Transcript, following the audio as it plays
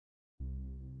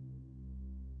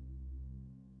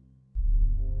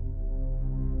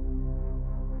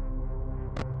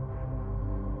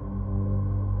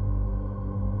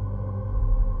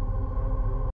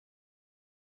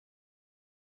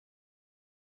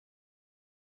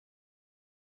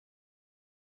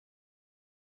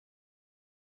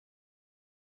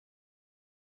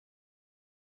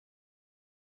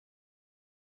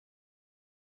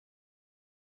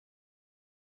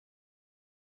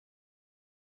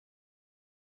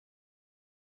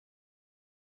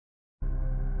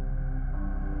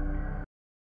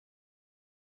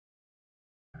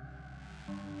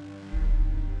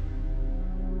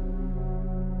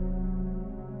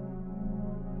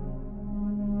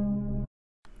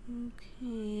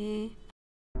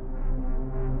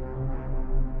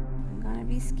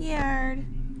scared.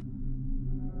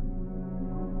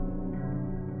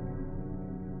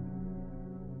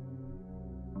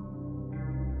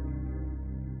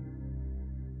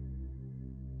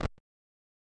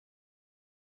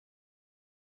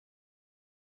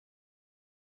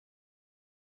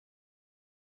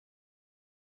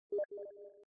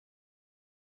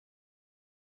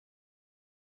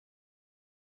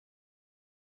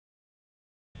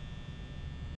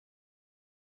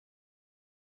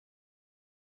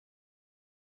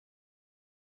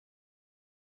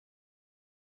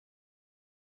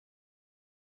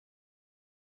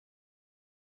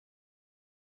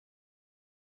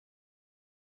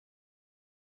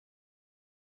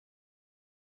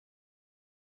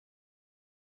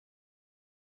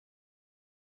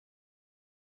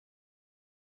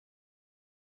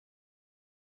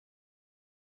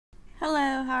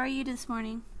 Hello, how are you this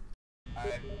morning?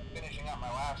 I'm finishing up my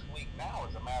last week now,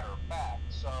 as a matter of fact,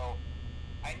 so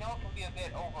I know it can be a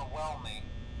bit overwhelming,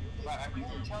 but I'm here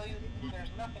to tell you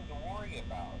there's nothing to worry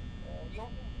about.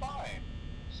 You'll be fine.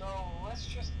 So let's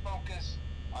just focus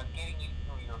on getting you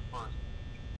through your first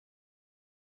week.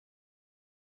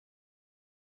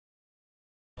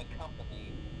 The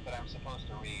company that I'm supposed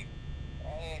to read,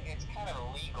 it's kind of a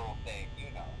legal thing,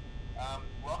 you know.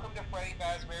 Welcome to Freddy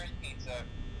Fazbear's Pizza.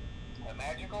 A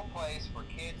magical place for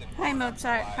kids and Hi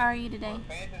Mozart, how are you today?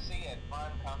 where fantasy and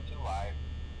fun come to life.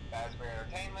 Fazbear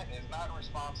Entertainment is not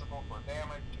responsible for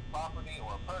damage to property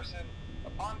or person.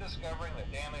 Upon discovering that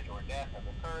damage or death has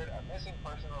occurred, a missing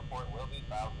person report will be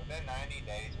filed within 90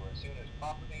 days or as soon as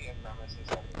property and premises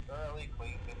have been thoroughly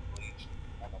cleaned and bleached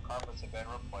and the carpets have been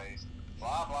replaced.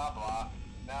 Blah, blah, blah.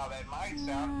 Now that might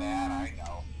sound bad, I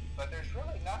know, but there's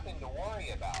really nothing to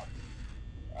worry about.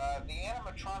 The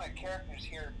animatronic characters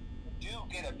here do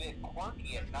get a bit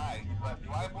quirky at night, but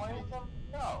do I blame them?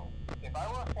 No. If I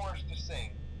were forced to sing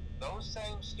those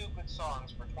same stupid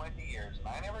songs for 20 years and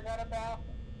I never got a bath,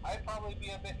 I'd probably be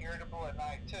a bit irritable at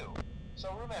night too.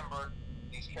 So remember,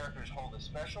 these characters hold a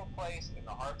special place in the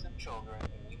hearts of children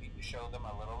and we need to show them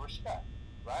a little respect,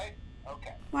 right?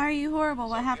 Okay. Why are you horrible?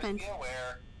 What So happened? just be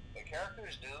aware, the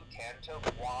characters do tend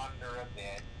to wander a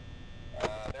bit.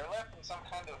 They're left in some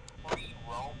kind of free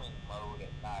roaming mode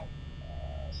at night.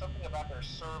 Something about their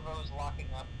servos locking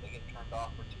up if they get turned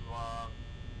off for too long.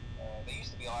 They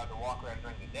used to be allowed to walk around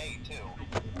during the day too,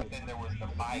 but then there was the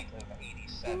bite of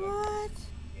 87. What?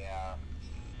 Yeah.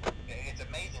 It's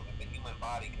amazing that the human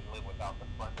body can live without the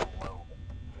frontal lobe,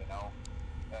 you know?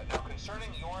 Now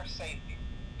concerning your safety,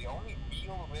 the only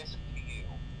real risk to you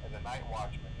as a night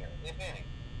watchman here, if any,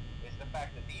 is the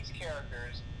fact that these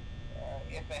characters,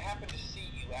 if they happen to see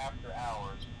you after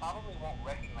hours, probably won't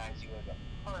recognize you as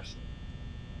a person.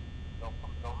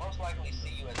 They'll most likely see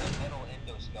you as a metal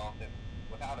endoskeleton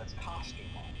without its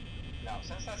costume on. Now,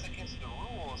 since that's against the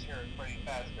rules here at Freddy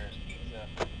Fazbear's Pizza,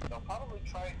 they'll probably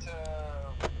try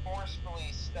to forcefully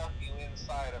stuff you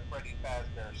inside a Freddy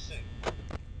Fazbear suit.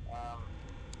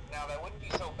 Now, that wouldn't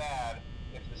be so bad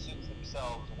if the suits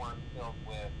themselves weren't filled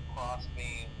with cross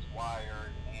beams, wires,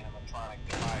 and animatronic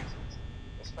devices,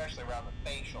 especially around the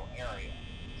facial area.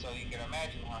 So you can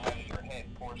imagine how having your head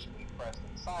forcibly pressed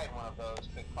inside one of those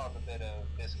could cause a bit of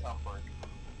discomfort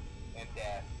and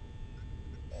death.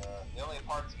 The only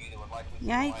parts of you that would likely see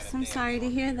Yikes, I'm sorry to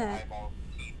hear that. eyeballs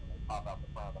and teeth when they pop out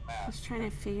the front of the mask. I was trying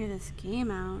to figure this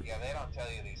game out. Yeah, they don't tell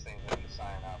you these things when you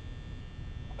sign up.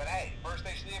 But hey, first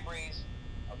station of the breeze.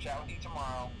 I'll chat with you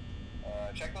tomorrow.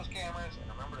 Check those cameras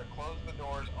and remember to close the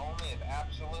doors only if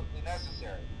absolutely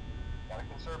necessary. Gotta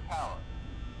conserve power.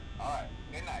 Alright,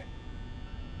 good night.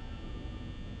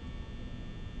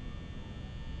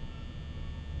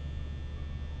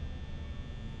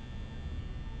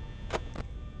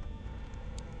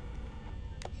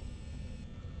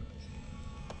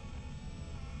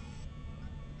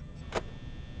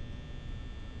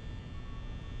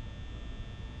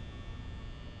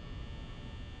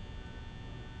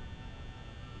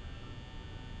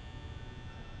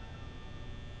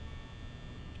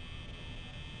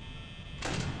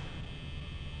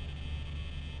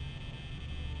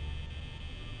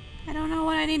 I don't know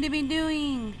what I need to be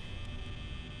doing.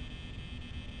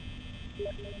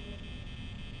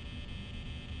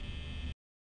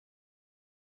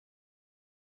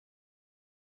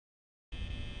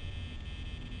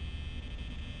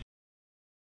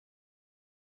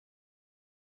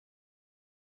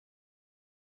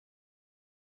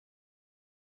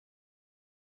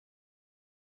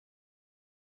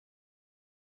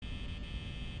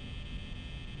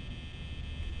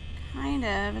 Kind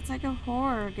of. It's like a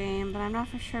horror game, but I'm not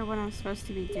for sure what I'm supposed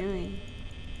to be doing.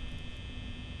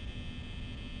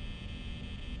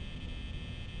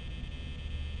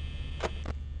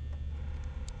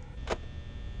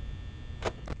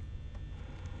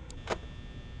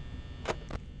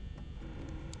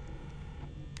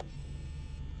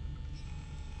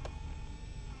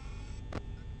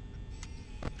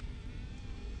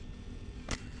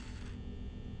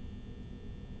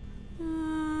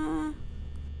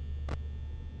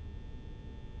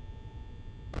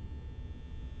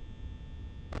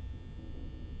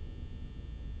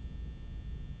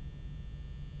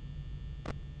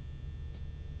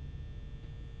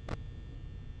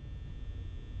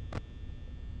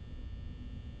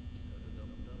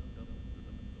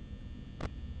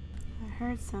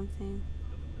 heard something.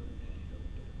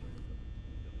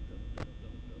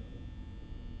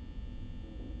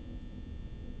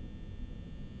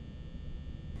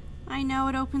 I know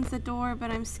it opens the door,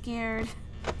 but I'm scared.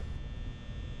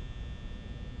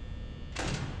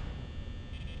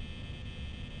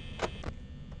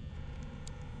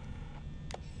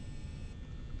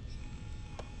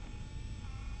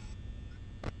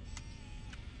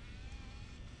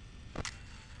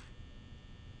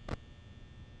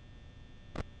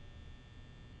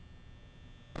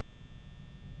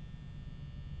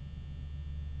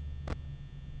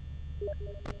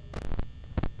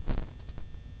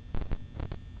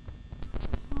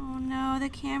 Oh no, the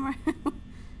camera.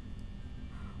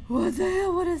 What the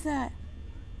hell? What is that?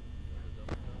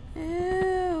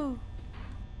 Ew.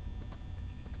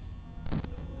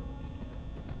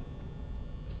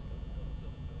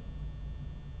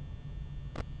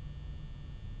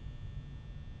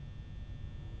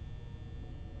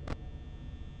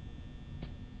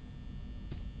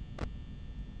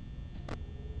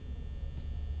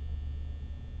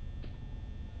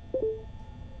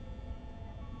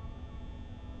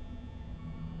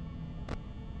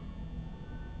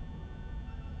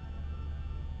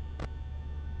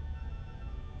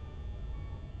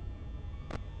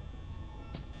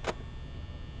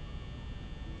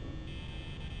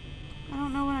 I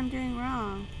don't know what I'm doing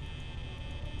wrong.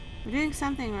 We're doing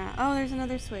something wrong. Oh, there's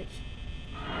another switch.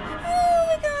 Oh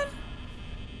my god!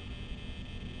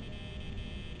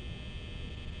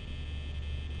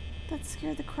 That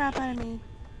scared the crap out of me.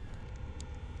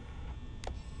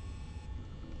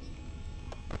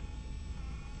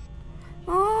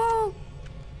 Oh!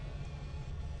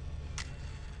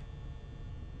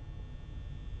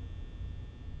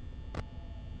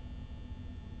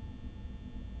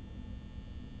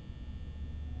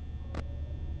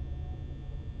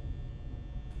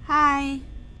 Hi,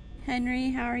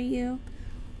 Henry, how are you?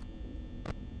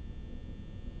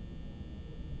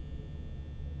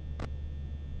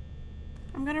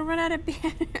 I'm gonna run out of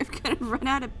I'm gonna run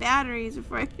out of batteries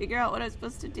before I figure out what I'm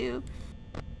supposed to do.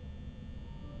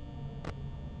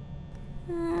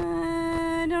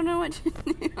 I don't know what to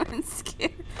do. I'm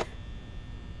scared.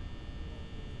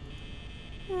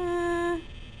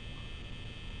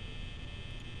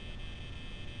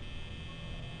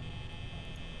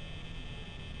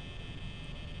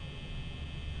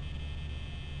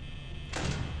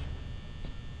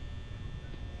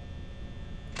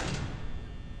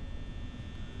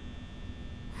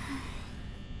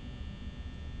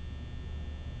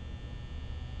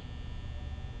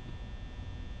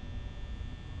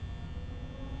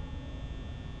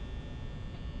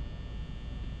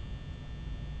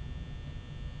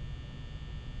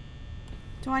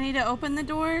 Do I need to open the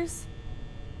doors?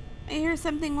 I hear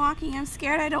something walking. I'm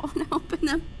scared. I don't want to open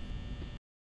them.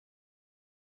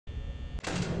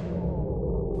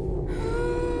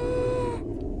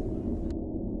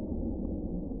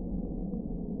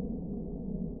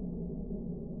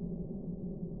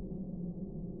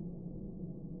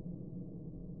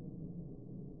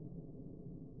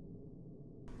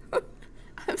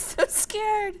 I'm so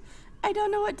scared. I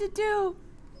don't know what to do.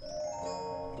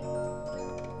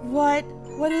 What?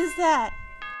 What is that?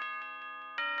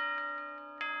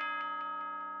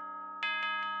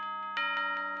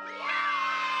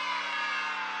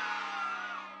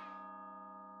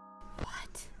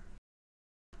 What?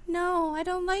 No, I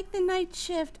don't like the night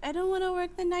shift. I don't want to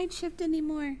work the night shift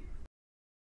anymore.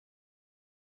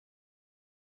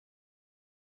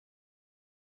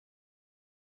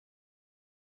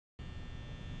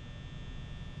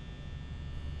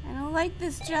 I don't like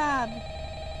this job.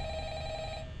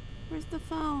 Where's the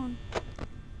phone?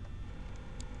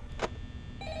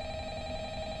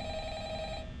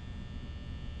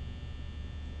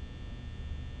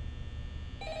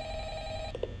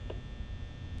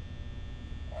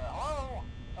 Hello?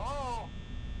 Hello?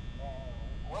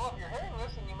 Well, if you're hearing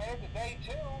this and you made it to day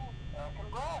 2,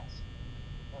 congrats.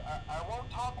 I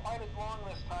won't talk quite as long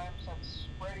this time since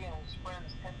Freddy and his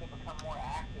friends tend to become more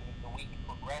active as the week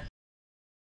progresses.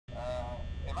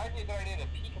 It might be a good idea to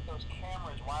peek at those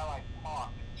cameras while I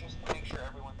talk, just to make sure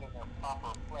everyone's in their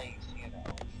proper place, you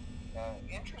know.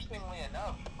 Interestingly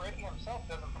enough, Freddy himself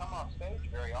doesn't come off stage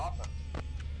very often.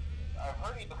 I've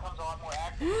heard he becomes a lot more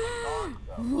active in the dark,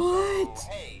 though. What?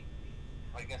 So, hey,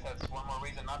 I guess that's one more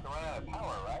reason not to run out of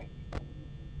power, right?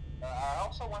 I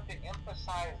also want to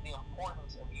emphasize the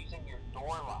importance of using your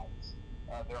door lights.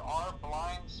 There are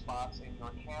blind spots in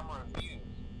your camera views,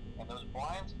 and those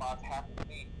blind spots happen to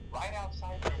be right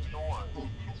outside your doors.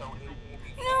 So if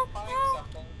you can't find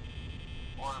something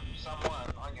or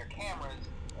someone on your cameras,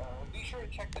 be sure to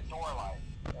check the door light.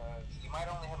 You might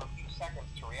only have a few seconds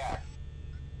to react.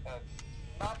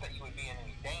 Not that you would be in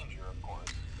any danger, of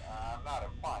course. I'm not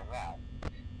implying that.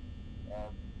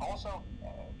 Also,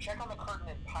 check on the curtain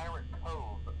in Pirate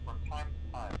Cove from time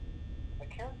to time. The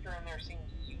character in there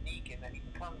seems unique in that he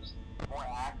becomes more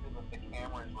active if the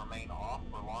cameras remain off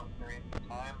for long periods of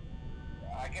time.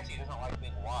 I guess he doesn't like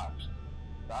being watched.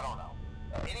 I don't know.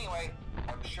 Anyway,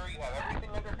 I'm sure you have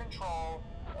everything under control.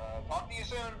 Talk to you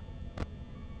soon.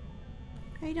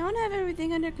 I don't have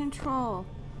everything under control.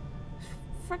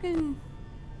 Frickin'.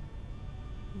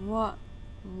 What?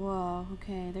 Whoa,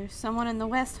 okay, there's someone in the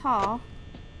West Hall.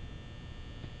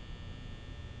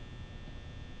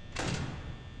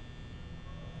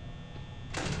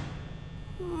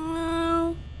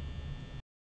 No.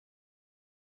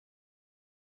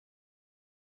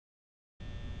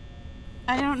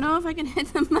 I don't know if I can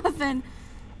hit the muffin.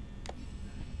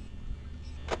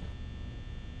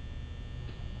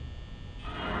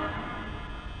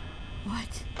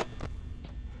 What?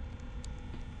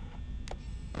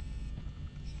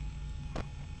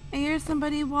 I hear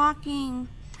somebody walking.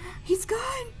 He's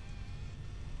gone!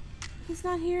 He's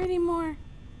not here anymore.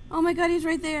 Oh my god, he's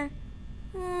right there.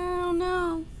 Oh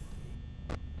no.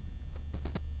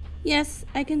 Yes,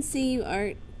 I can see you,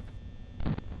 Art.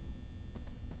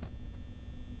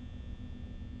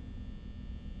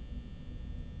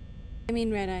 I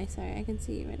mean Red Eye, sorry, I can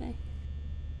see you, Red Eye.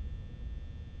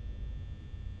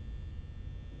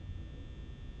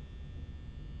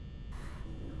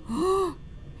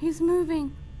 He's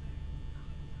moving.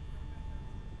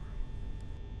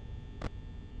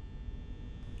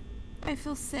 I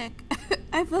feel sick.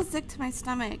 I feel sick to my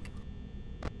stomach.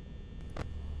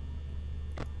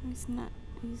 He's not.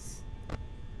 He's.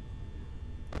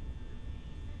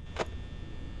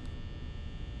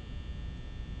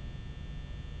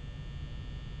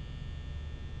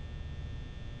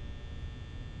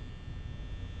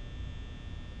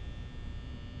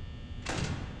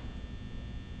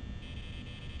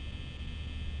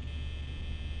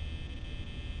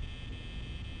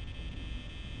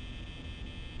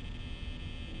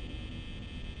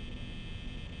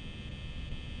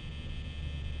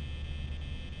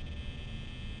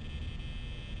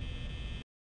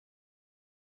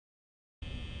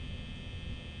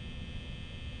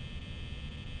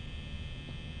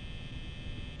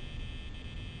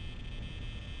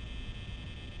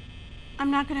 I'm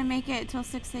not gonna make it till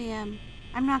 6 a.m.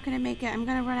 I'm not gonna make it. I'm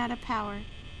gonna run out of power.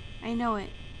 I know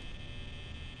it.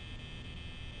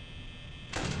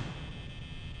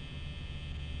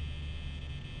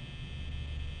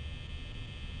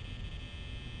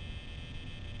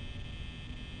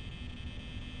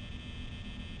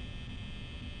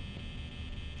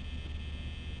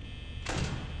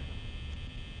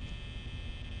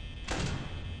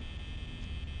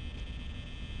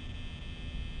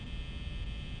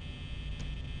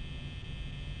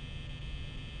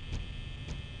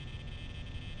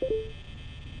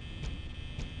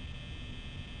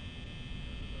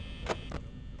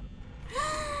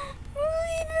 He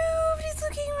moved! He's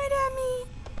looking right at me!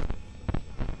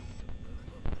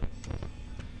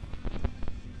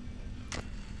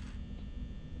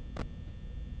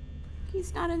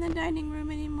 He's not in the dining room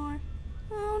anymore.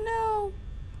 Oh no!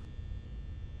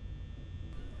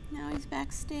 Now he's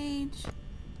backstage.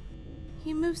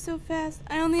 He moves so fast.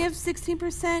 I only have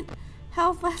 16%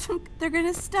 health left. They're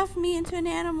gonna stuff me into an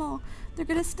animal. They're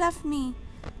gonna stuff me.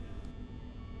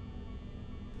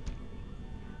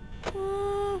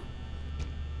 They're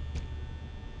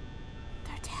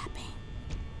tapping.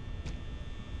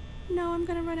 No, I'm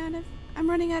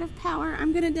running out of power.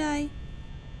 I'm gonna die.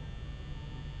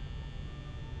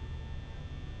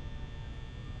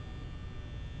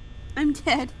 I'm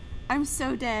dead. I'm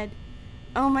so dead.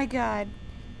 Oh my god.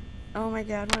 Oh my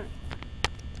god. What?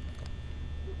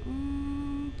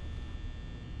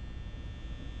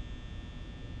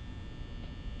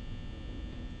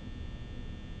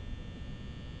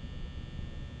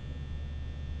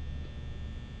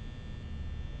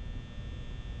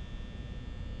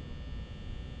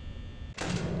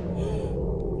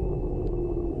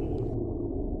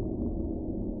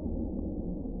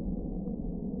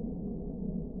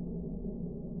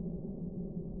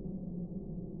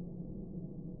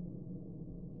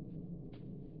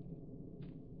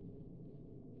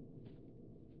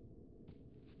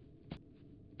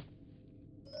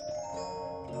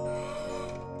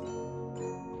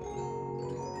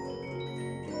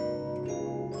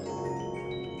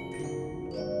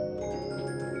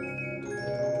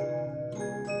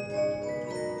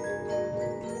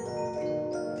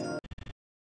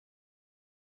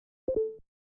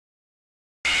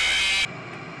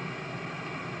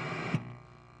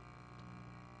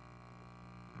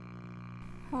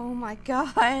 Oh my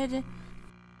god.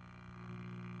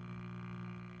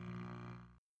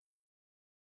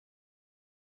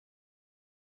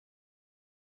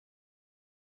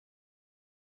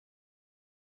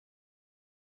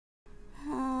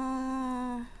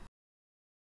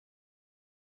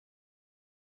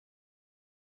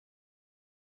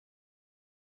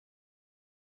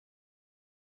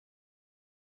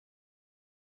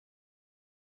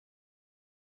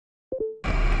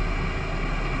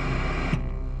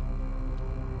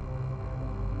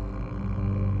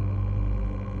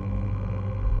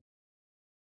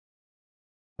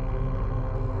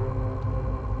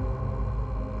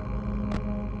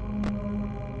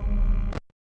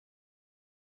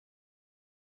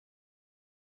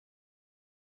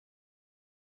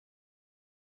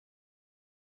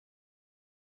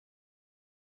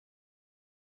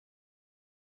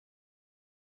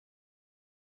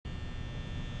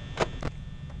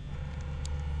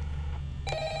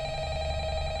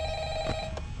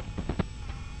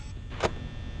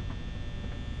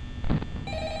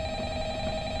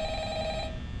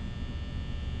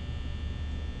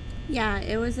 Yeah,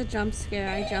 it was a jump scare.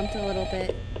 I jumped a little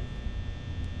bit.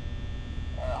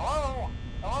 Hello?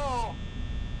 Hello?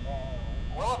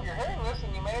 Well, if you're hearing this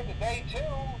and you made it to day 2,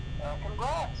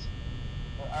 congrats.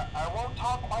 I won't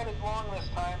talk quite as long this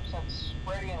time since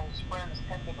Freddy and his friends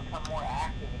tend to become more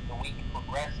active as the week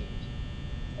progresses.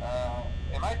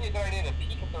 It might be a good idea to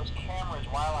peek at those cameras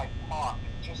while I talk,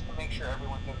 just to make sure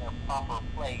everyone's in their proper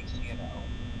place, you know.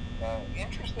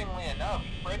 Interestingly enough,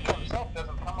 Freddy himself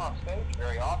doesn't come off stage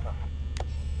very often.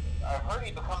 I've heard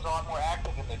he becomes a lot more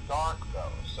active in the dark,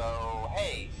 though, so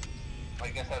hey, I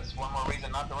guess that's one more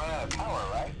reason not to run out of power,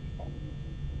 right?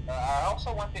 I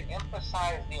also want to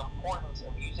emphasize the importance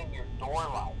of using your door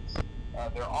lights.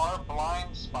 There are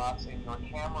blind spots in your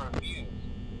camera views,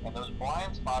 and those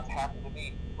blind spots happen to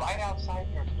be right outside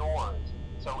your doors.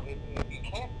 So if you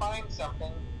can't find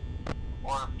something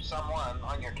or someone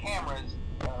on your cameras,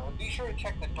 be sure to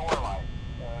check the door light.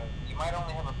 You might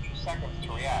only have a few seconds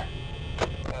to react.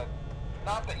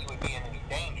 Not that you would be in any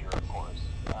danger, of course.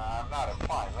 I'm not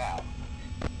implying that.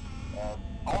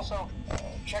 Also,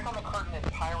 check on the curtain in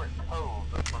Pirate Cove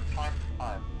from time to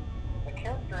time. The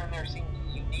character in there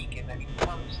seems unique in that he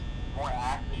becomes more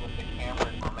active if the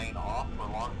cameras remain off for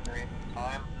long periods of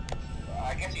time.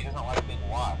 I guess he doesn't like being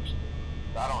watched.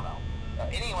 I don't know.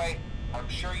 Anyway, I'm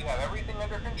sure you have everything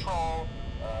under control.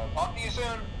 Talk to you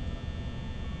soon.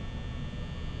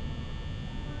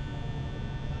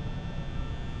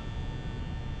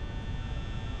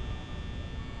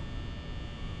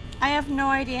 I have no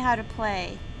idea how to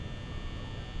play.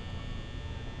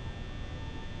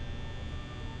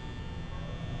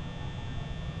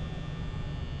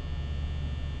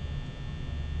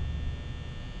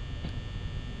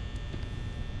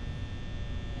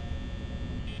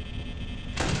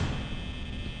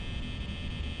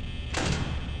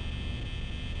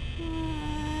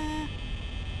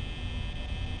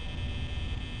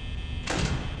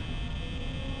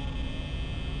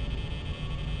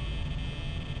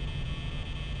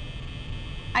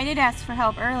 I did ask for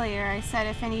help earlier. I said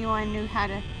if anyone knew how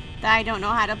to, that I don't know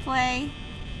how to play.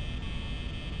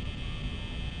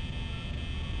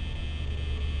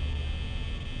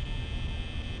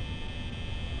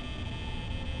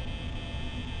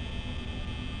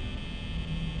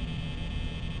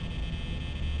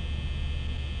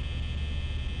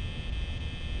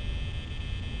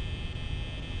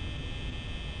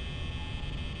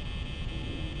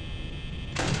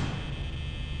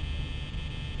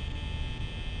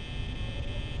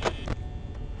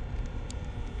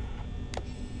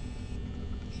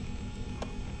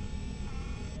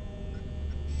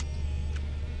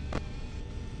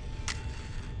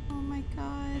 Oh my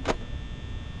god.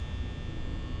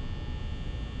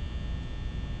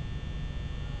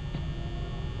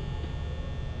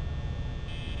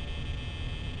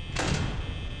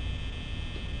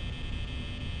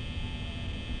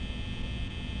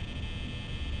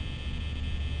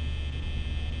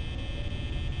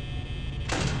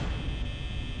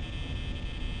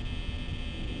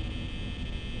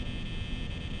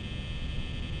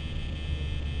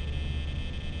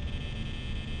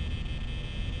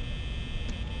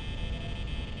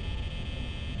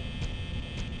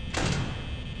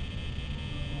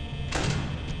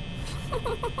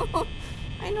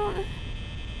 I don't...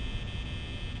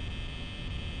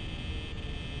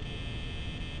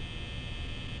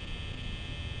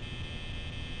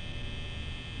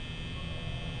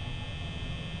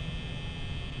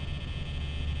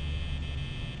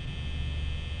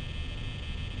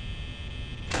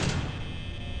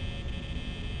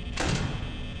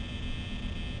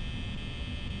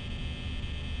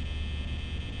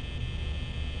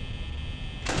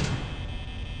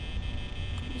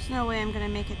 There's no way I'm gonna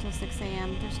make it till 6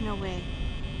 a.m. There's no way.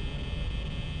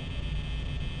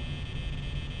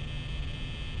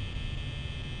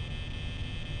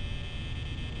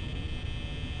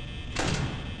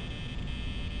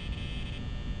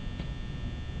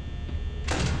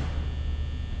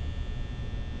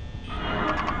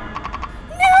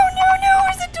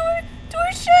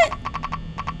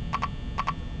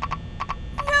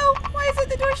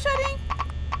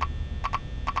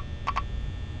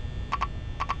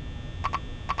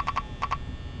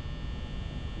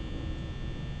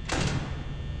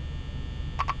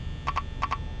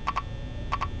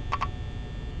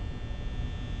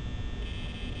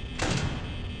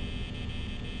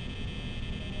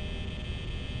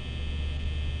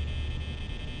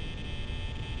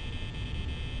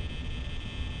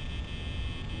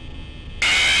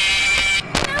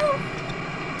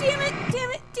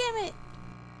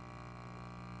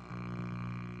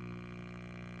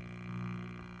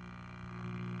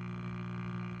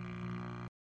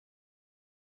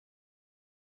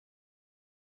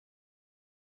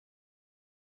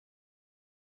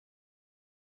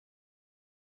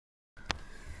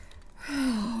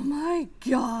 Oh my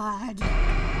God.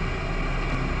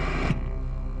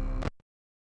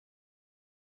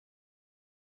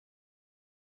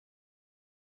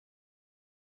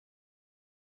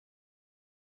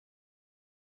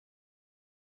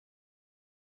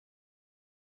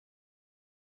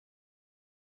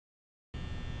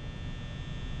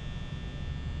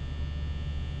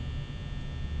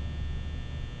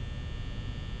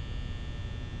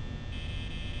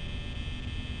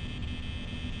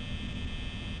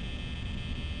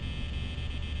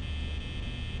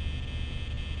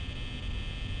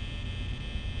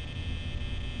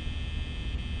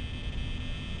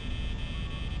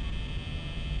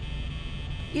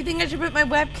 You think I should put my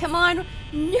webcam on?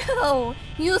 No!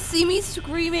 You'll see me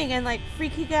screaming and like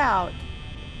freaking out.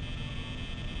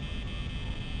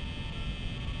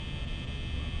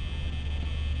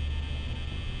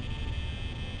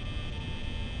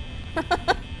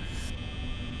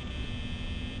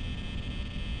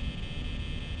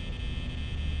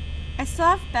 I still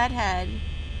have bedhead.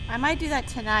 I might do that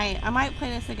tonight. I might play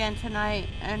this again tonight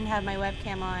and have my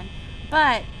webcam on.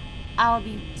 But I'll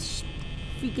be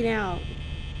freaking out.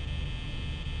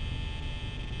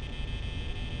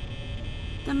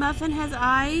 The muffin has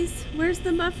eyes? Where's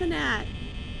the muffin at?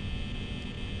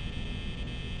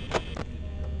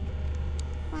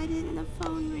 Why didn't the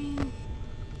phone ring?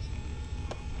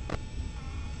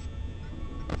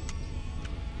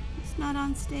 It's not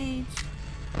on stage.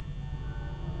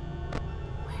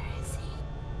 Where is he?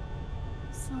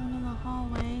 Someone in the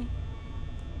hallway.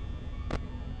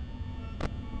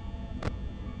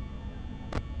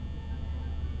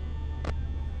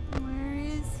 Where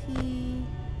is he?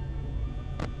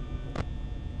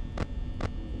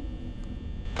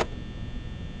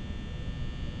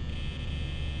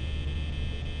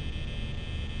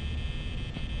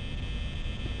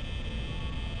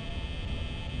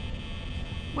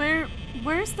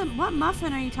 Where's the, what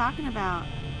muffin are you talking about?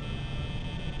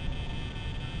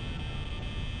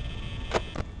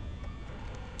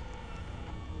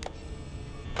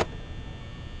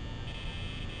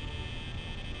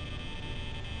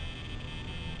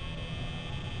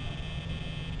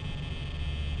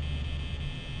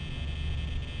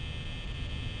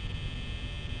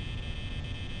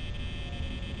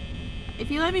 If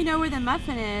you let me know where the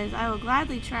muffin is, I will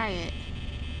gladly try it.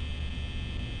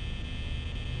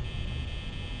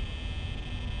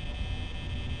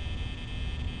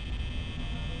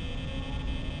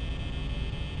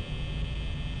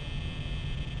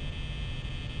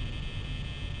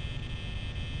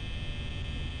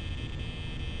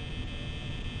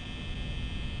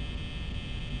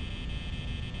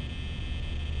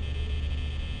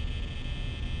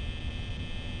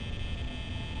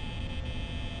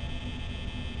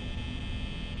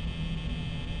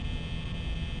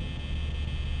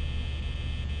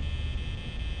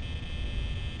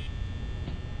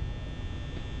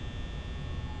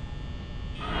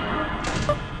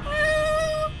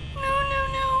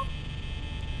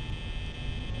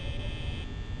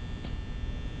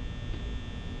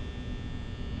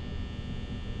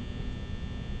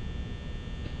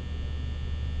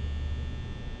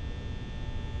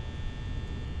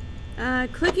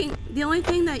 Clicking, the only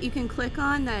thing that you can click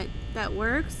on that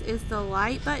works is the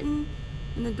light button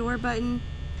and the door button.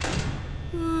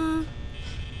 And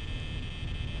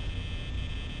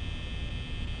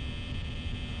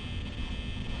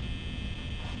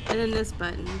then this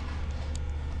button.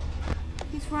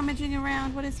 He's rummaging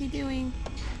around. What is he doing?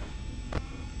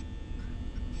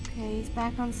 Okay, he's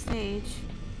back on stage.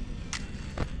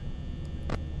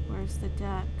 Where's the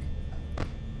duck?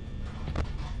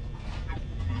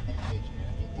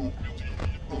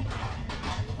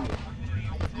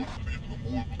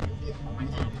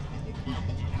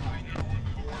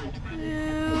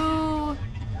 Ew.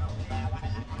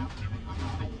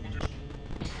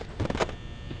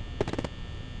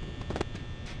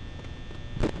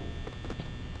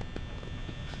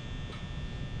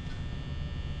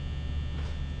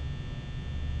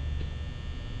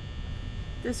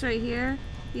 This right here?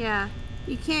 Yeah.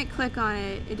 You can't click on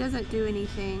it. It doesn't do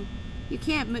anything. You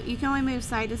can't. You can only move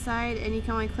side to side, and you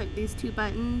can only click these two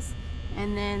buttons,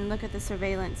 and then look at the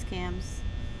surveillance cams.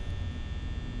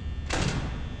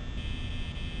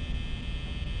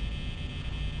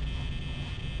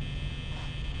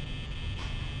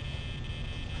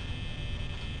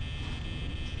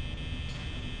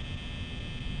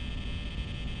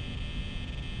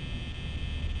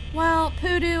 Well,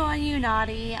 poodoo on you,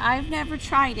 Naughty. I've never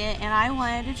tried it, and I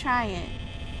wanted to try it.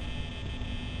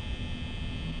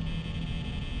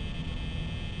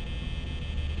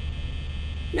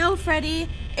 No, Freddy,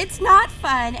 it's not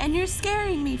fun, and you're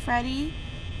scaring me, Freddy.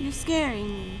 You're scaring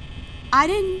me. I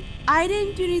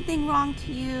didn't do anything wrong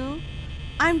to you.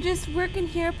 I'm just working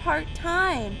here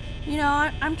part-time. You know,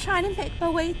 I'm trying to make my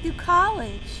way through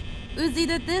college. It was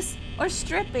either this or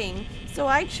stripping, so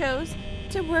I chose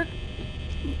to work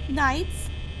nights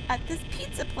at this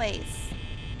pizza place.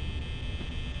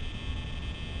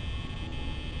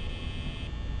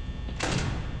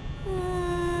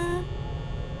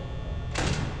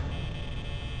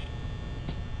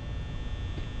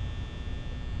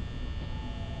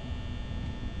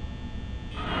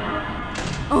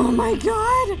 Oh my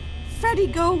God! Freddy,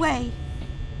 go away!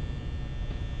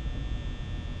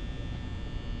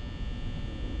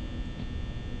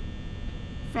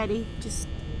 Freddy, just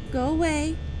go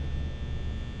away.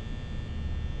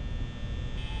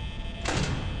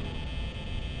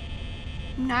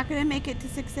 I'm not gonna make it to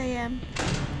 6 a.m.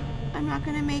 I'm not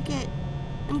gonna make it.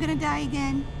 I'm gonna die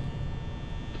again.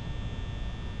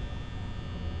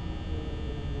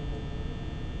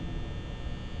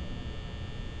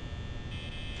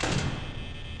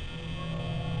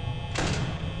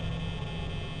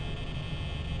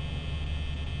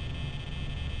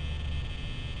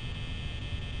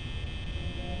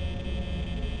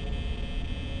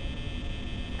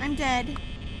 I'm dead.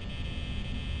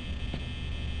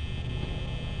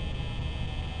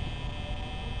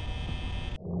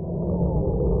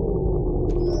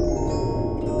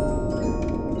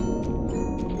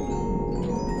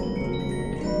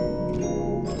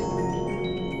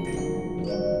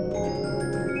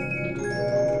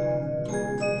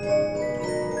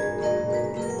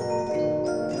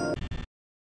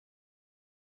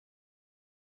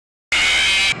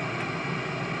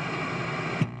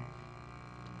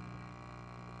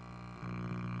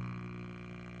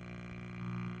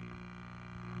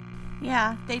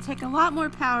 Yeah, they take a lot more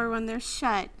power when they're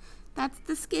shut. That's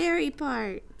the scary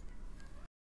part.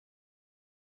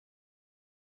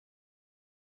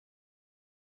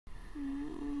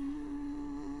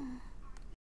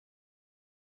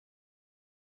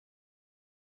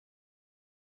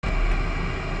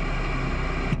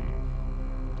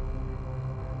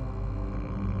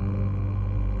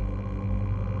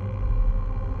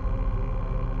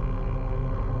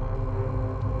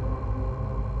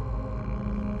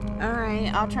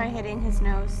 Alright, I'll try hitting his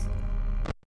nose.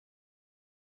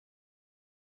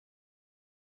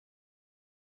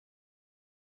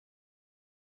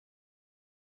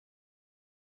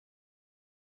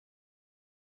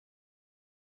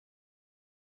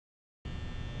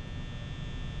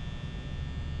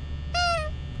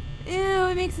 Ew,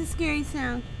 it makes a scary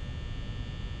sound.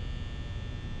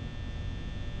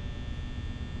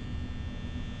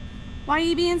 Why are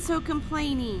you being so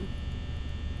complaining?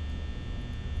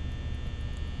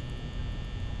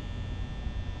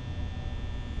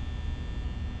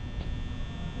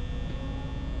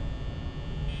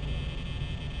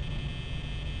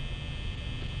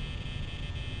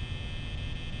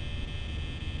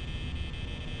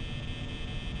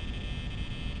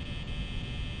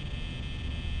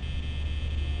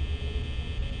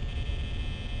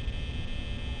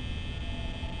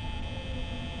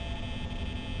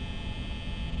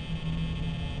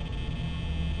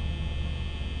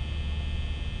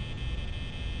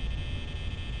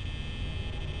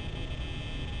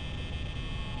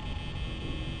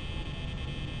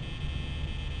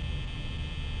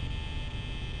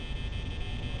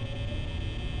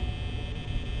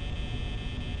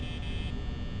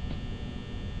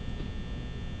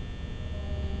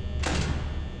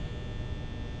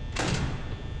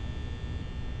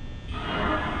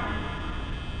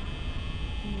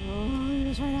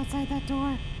 outside that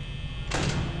door.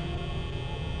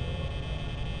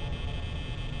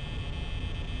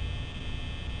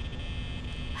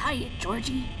 Hiya,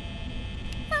 Georgie.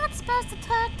 Not supposed to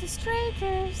talk to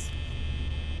strangers.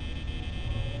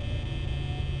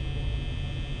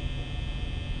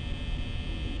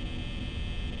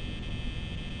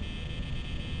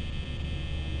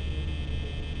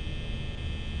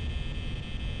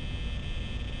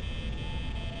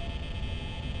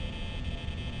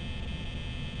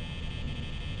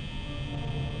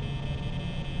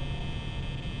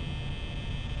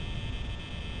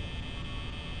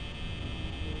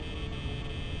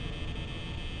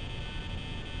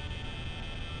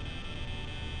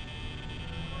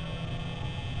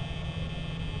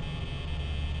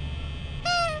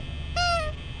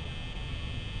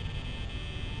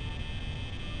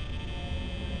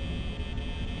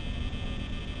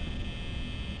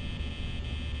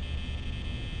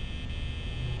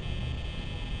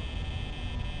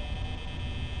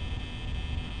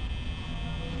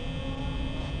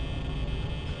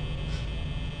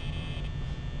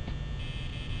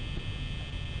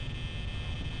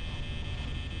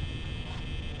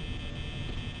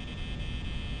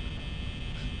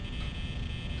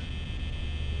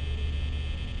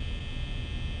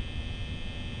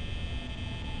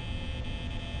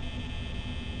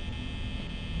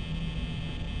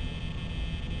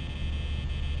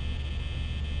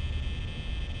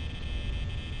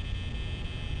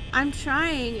 I'm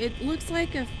trying. It looks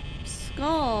like a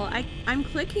skull. I'm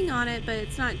clicking on it, but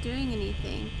it's not doing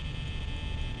anything.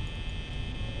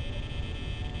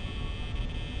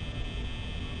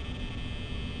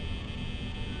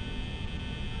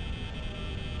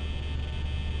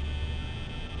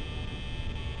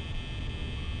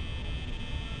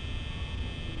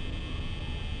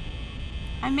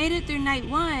 I made it through night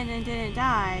 1 and didn't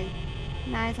die.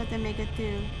 Now I thought to make it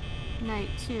through night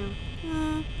 2.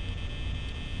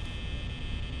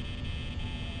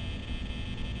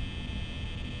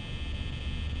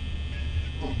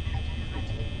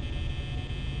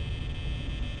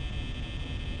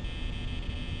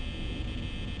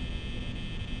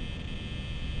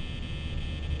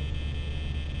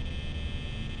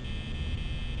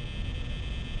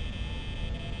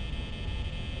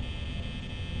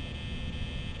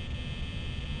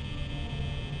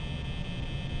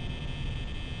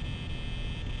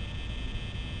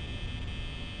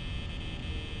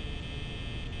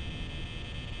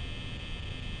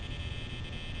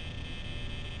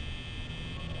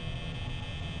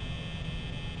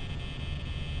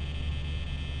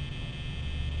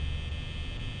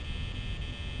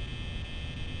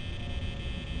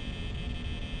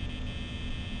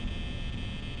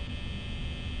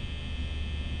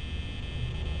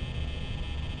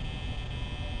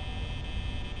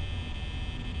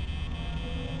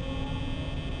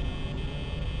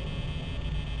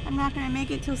 I'm not gonna make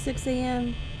it till 6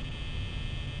 a.m.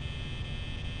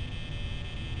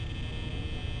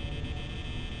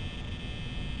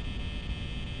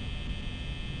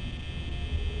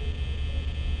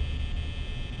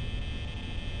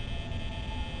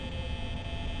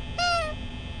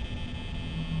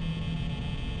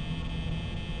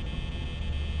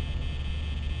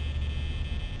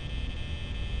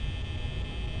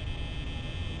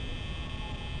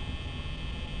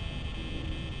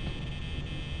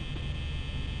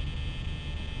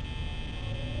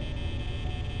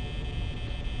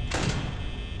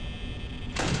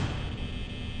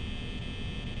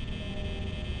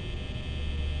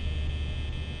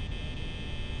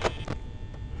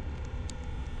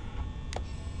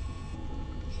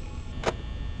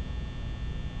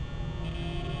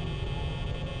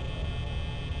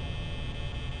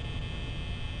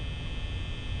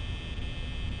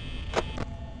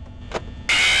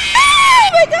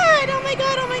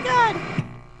 Oh my god!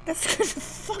 That scared the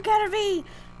fuck out of me!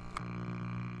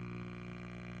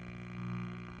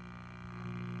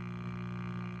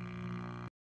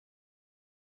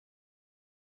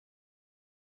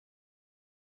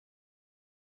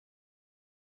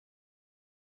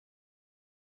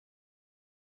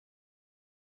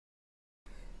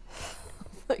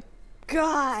 Oh my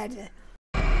god!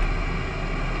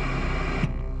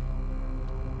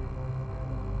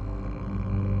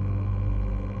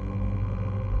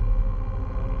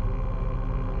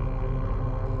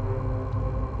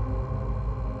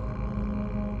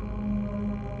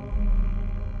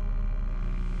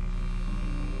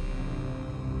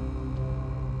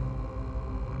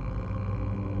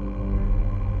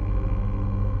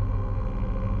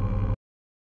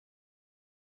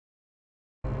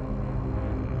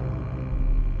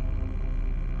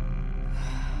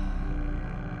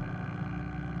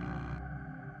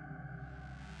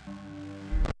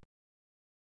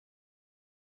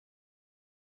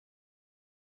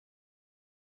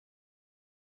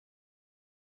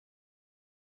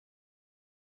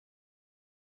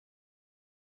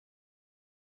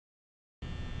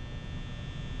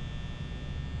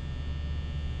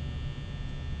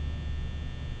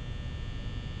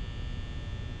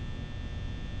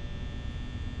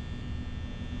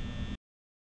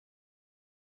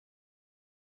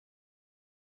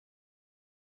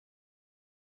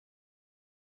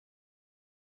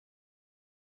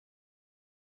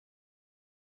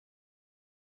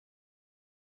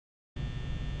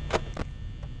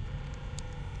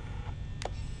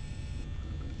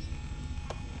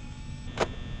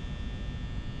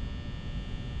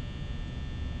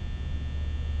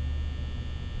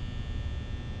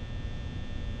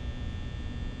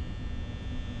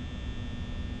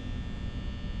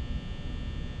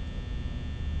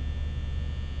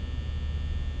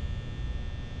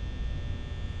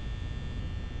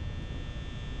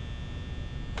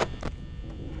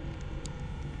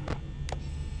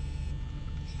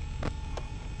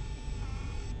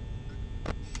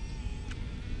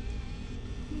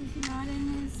 not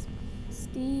in his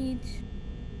stage.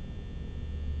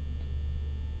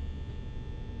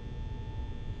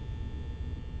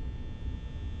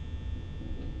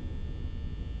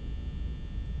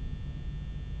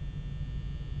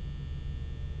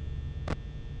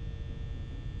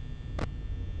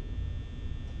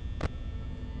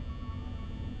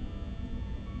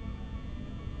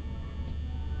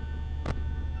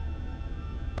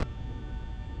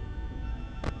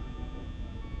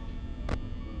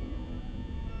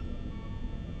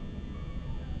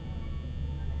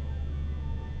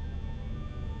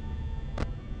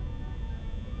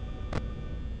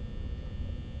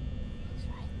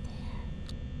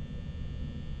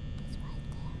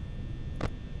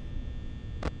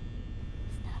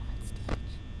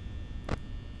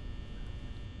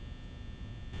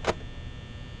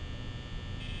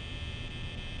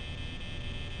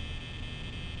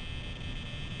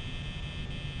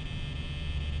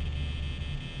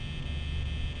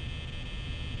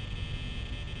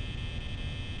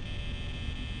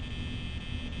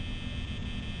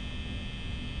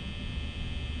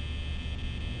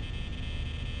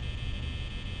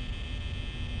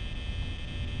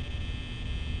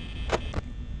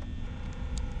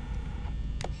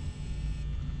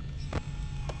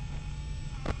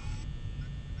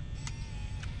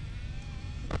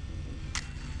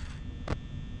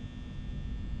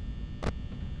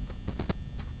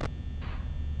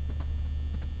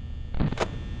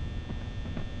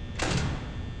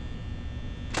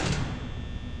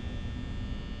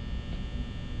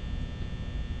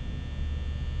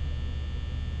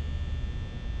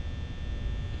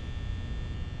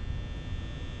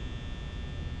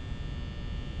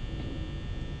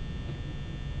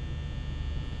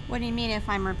 What do you mean if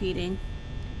I'm repeating?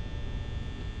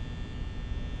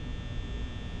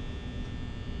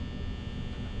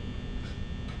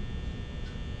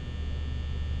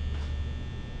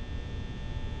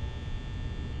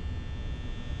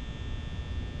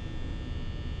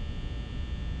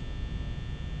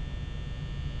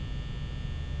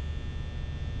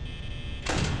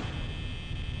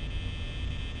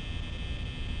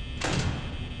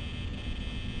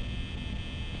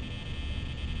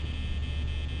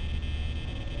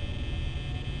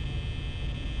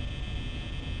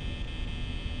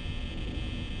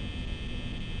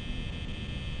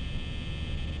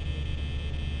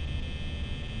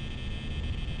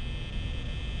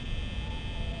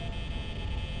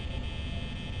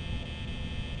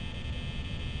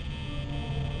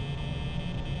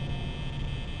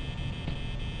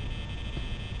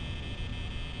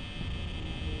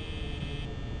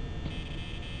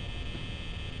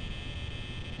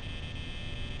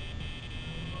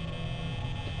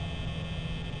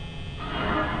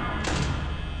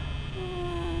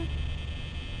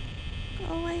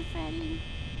 Go away, Freddy.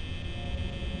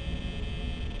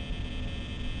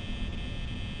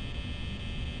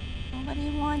 Nobody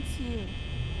wants you.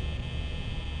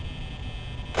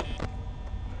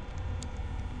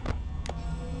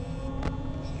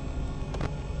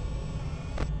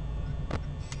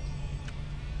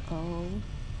 Oh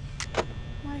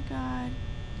my God.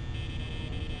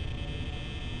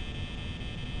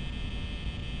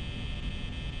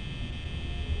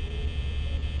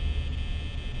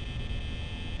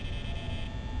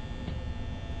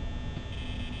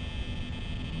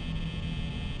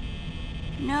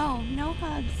 No, no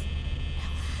hugs. No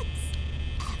hugs.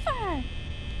 Ever.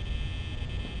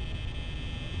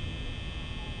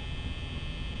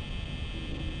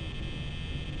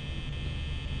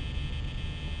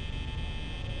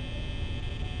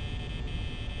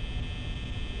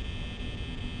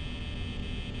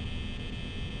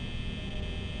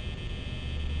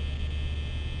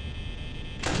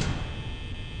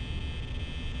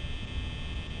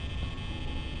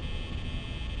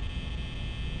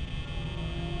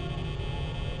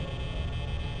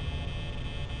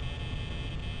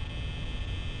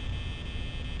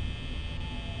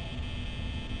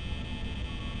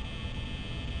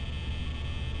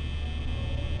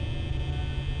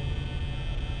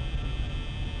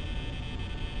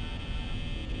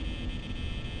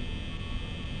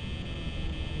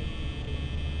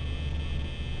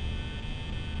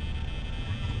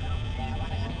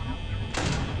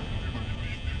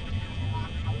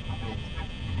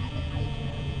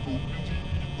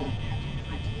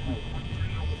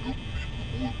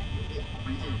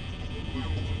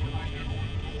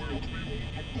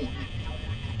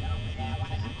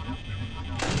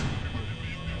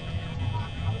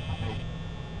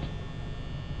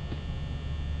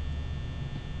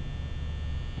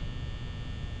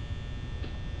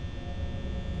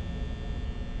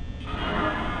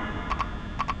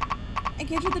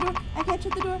 can't shut the door. I can't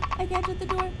shut the door. I can't shut the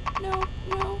door. No,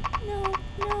 no, no,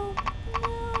 no,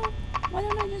 no. Why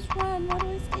don't I just run? Why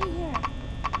do I stay here?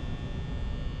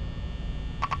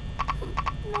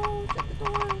 No, shut the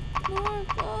door. Door,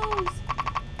 close.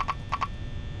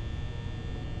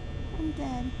 I'm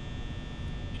dead.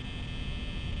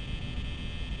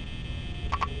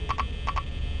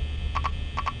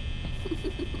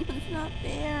 It's not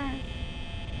fair.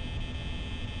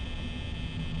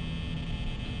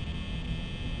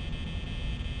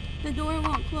 The door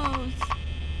won't close.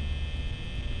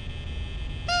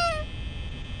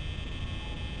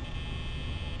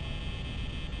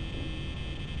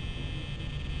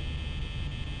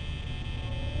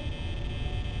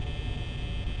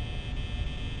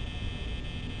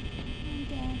 I'm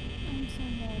dead. I'm so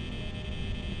dead.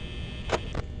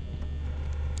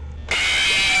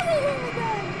 Oh my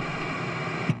god!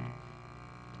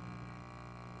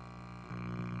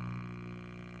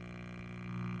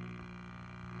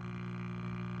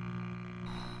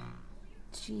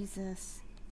 Jesus.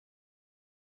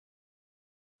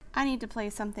 I need to play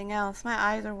something else. My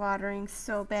eyes are watering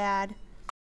so bad.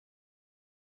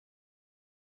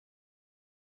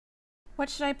 What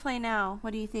should I play now?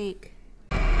 What do you think?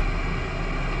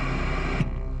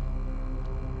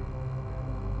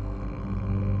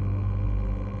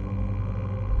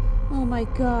 Oh my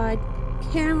god.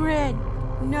 Cameron!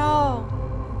 No!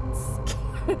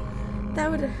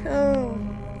 That would have... Oh.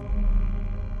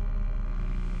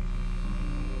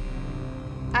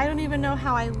 I don't even know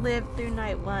how I lived through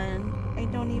night one. I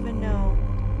don't even know.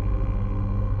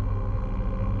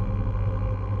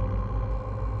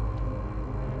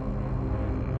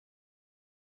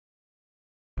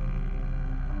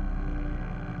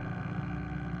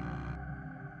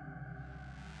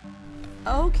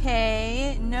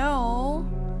 Okay, no.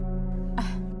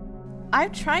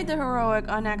 I've tried the heroic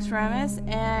on Extremis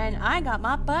and I got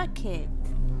my butt kicked.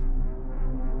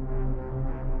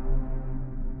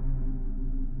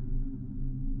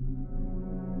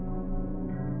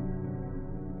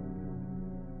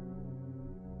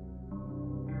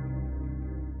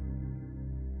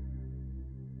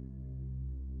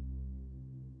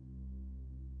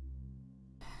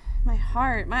 My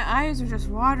heart, my eyes are just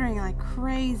watering like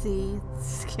crazy.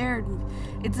 It's scared me.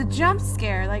 It's a jump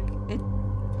scare, like it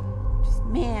just,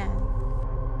 man.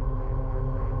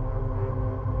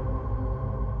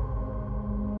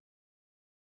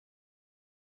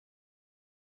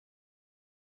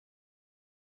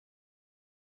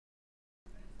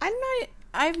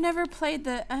 I've never played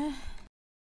the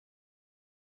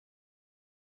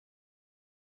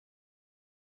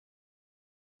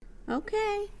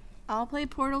Okay, I'll play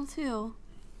Portal 2.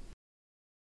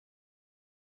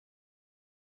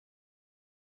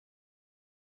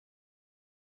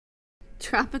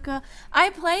 Tropica. I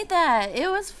played that. It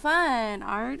was fun.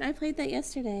 Art. I played that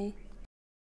yesterday.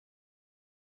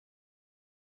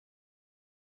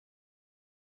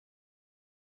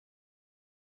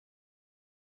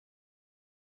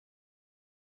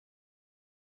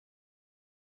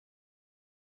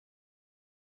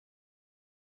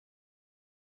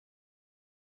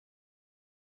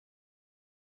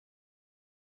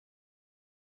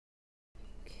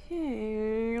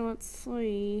 Okay, let's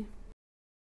see.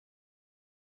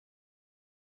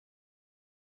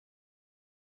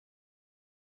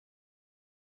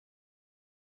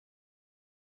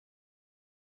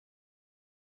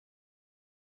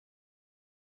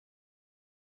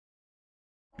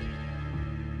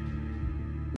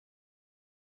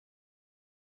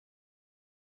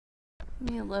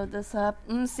 Let me load this up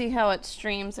and see how it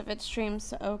streams. If it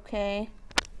streams okay.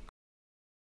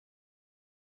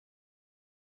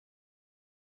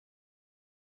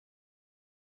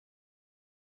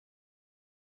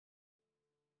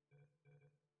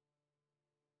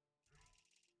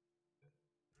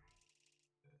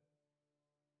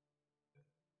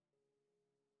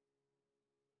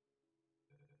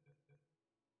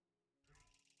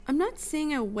 I'm not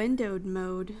seeing a windowed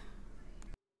mode.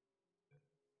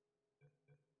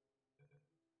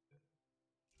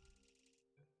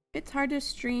 It's hard to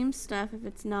stream stuff if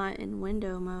it's not in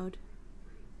window mode.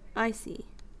 I see.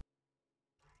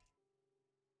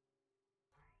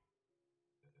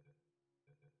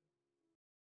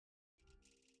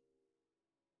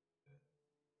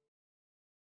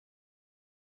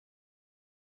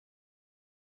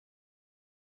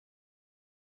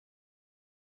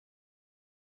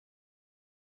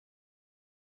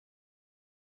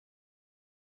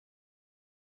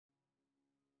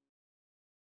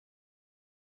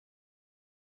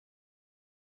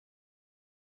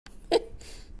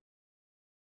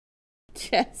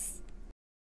 Yes.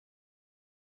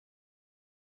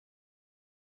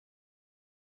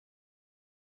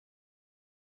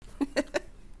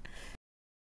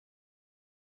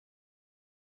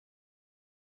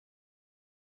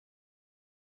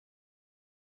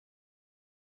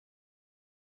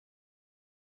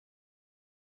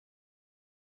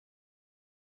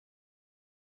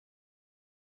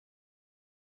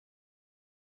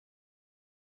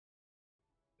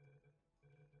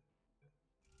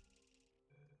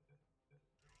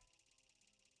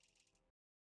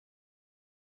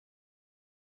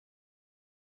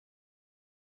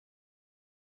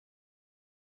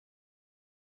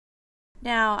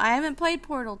 Now, I haven't played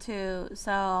Portal 2,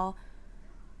 so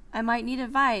I might need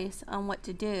advice on what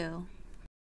to do.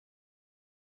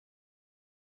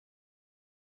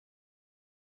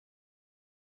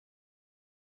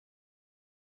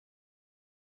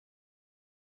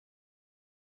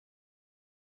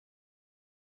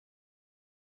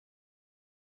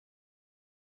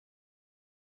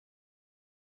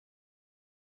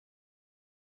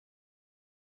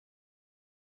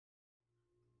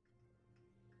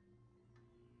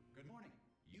 Good morning.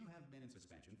 You have been in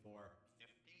suspension for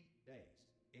 50 days.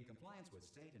 In compliance with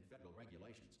state and federal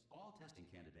regulations, all testing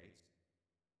candidates.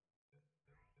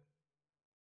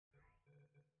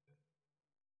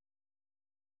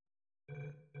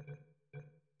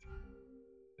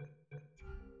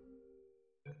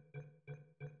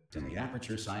 In the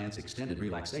Aperture Science Extended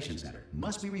Relaxation Center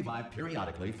must be revived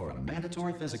periodically for a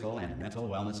mandatory physical and mental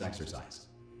wellness exercise.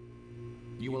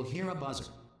 You will hear a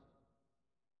buzzer.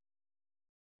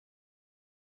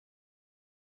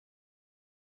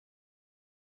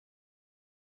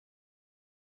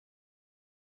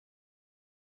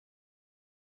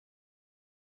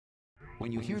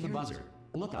 When you hear the buzzer,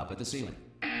 look up at the ceiling.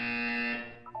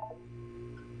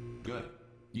 Good.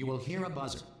 You will hear a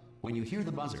buzzer. When you hear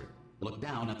the buzzer, look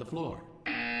down at the floor.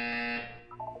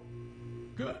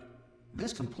 Good.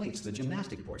 This completes the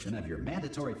gymnastic portion of your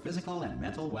mandatory physical and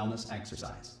mental wellness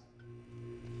exercise.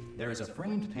 There is a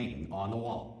framed painting on the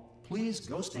wall. Please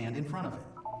go stand in front of it.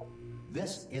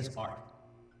 This is art.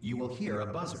 You will hear a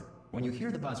buzzer. When you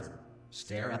hear the buzzer,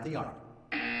 stare at the art.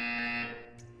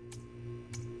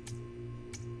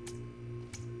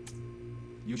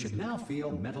 You should now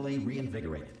feel mentally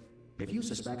reinvigorated. If you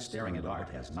suspect staring at art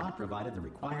has not provided the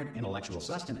required intellectual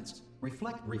sustenance,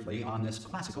 reflect briefly on this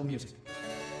classical music.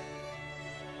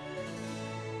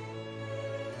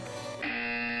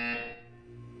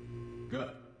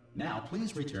 Good. Now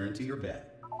please return to your bed.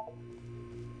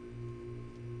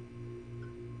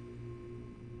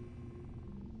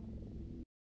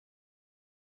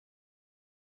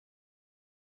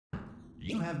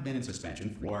 You have been in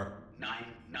suspension for 9999999.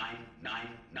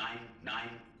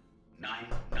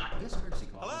 This courtesy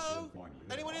call is to inform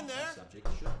you. Anyone in that there? all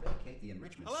subjects should vacate the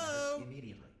enrichment center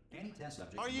immediately. Any test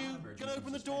subject Are you gonna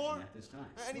open the door at this time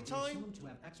at any will be time? assumed to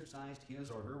have exercised his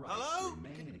or her rights Hello? to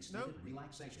remain in extended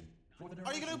relaxation for the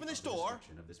Are you gonna duration open this of the door?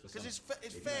 restriction of this 'Cause facility. it's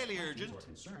If you have fairly questions urgent. or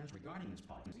concerns regarding this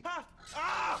policy.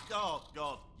 Oh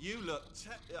God, you look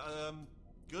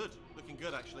good. Looking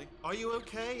good, actually. Are you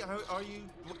okay? Are you?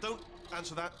 Don't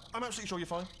answer that. I'm absolutely sure you're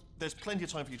fine. There's plenty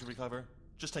of time for you to recover.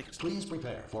 Just take it. Please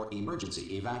prepare for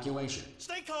emergency evacuation.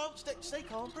 Stay calm. Stay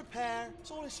calm. Prepare. That's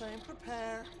all I'm saying.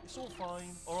 Prepare. It's all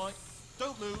fine. All right.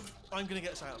 Don't move. I'm gonna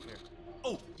get us out of here.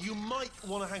 Oh, you might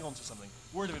want to hang on to something.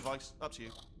 Word of advice. Up to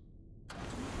you.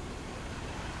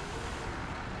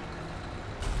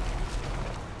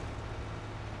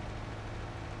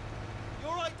 You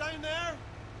all right down there?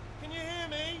 Can you hear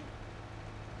me?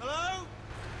 Hello?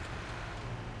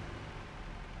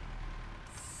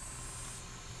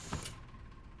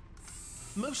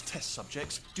 Most test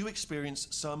subjects do experience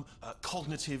some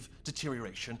cognitive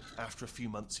deterioration after a few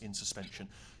months in suspension.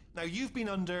 Now, you've been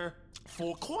under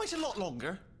for quite a lot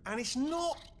longer, and it's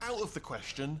not out of the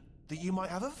question that you might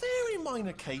have a very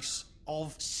minor case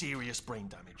of serious brain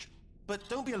damage. But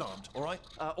don't be alarmed, all right?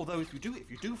 Although if you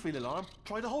do feel alarmed,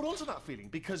 try to hold on to that feeling,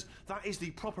 because that is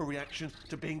the proper reaction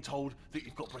to being told that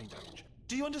you've got brain damage.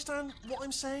 Do you understand what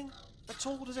I'm saying at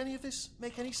all? Does any of this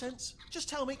make any sense? Just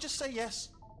tell me, just say yes.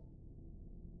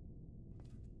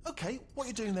 Okay, what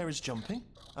you're doing there is jumping.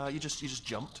 You just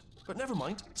jumped. But never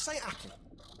mind. Say apple.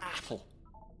 Apple.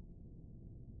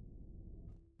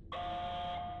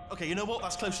 Okay, you know what?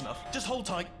 That's close enough. Just hold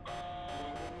tight.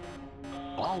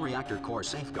 All reactor core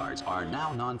safeguards are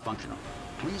now non-functional.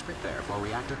 Please prepare for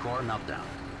reactor core meltdown.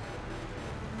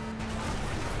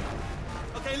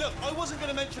 Okay, look, I wasn't going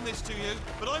to mention this to you,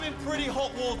 but I'm in pretty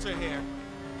hot water here.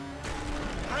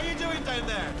 How you doing down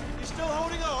there? You still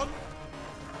holding on?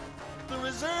 The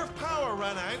reserve power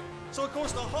ran out, so of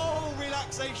course the whole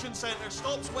relaxation centre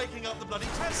stops waking up the bloody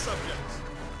test subjects.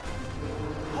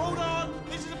 Hold on,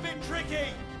 this is a bit tricky.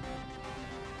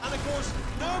 And of course,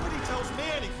 nobody tells me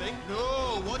anything.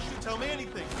 No, why should you tell me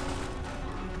anything?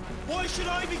 Why should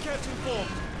I be kept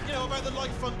informed? You know, about the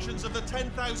life functions of the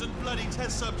 10,000 bloody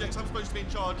test subjects I'm supposed to be in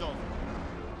charge of.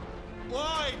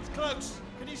 Why? It's close.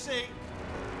 Can you see?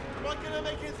 Am I gonna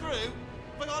make it through?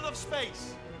 Have I got enough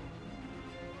space?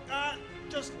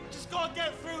 Just gotta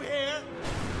get through here.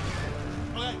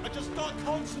 Okay, I just gotta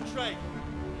concentrate.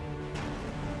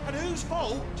 And whose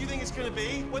fault do you think it's gonna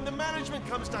be when the management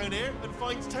comes down here and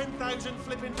finds 10,000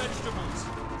 flipping vegetables?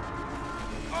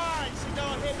 Alright, see, no,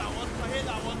 I hit that one. I hit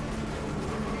that one.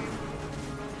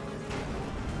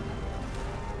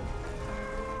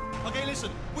 Okay, listen,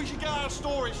 we should get our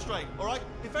story straight, alright?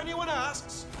 If anyone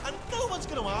asks, and no one's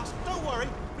gonna ask, don't worry,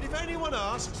 but if anyone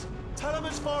asks, tell them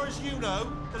as far as you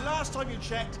know, the last time you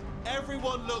checked,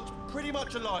 everyone looked pretty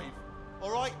much alive,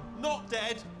 alright? Not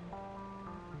dead.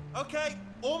 Okay,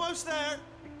 almost there.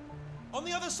 On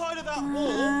the other side of that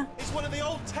wall is one of the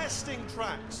old testing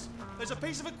tracks. There's a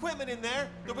piece of equipment in there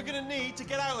that we're gonna need to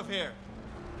get out of here.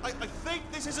 I think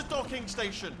this is a docking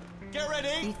station. Get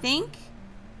ready. You think?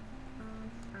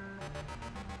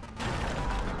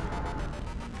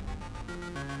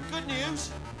 Good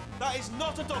news, that is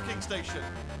not a docking station.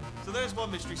 So there's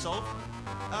one mystery solved.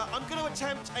 I'm going to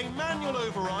attempt a manual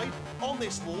override on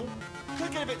this wall.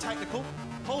 Could get a bit technical.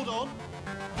 Hold on.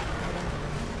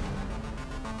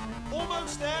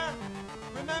 Almost there.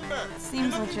 Remember,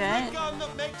 Seems you're looking for legit. a gun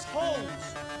that makes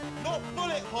holes, not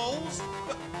bullet holes.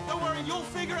 But don't worry, you'll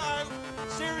figure it out.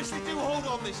 Seriously, do hold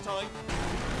on this time.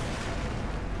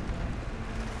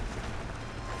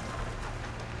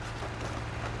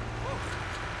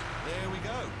 There we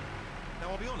go.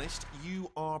 Now, I'll be honest,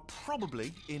 you are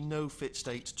probably in no fit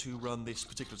state to run this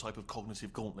particular type of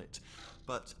cognitive gauntlet.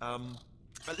 But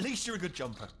at least you're a good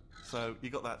jumper. So you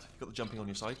got that, you got the jumping on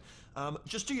your side.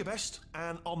 Just do your best,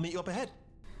 and I'll meet you up ahead.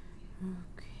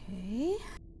 Okay.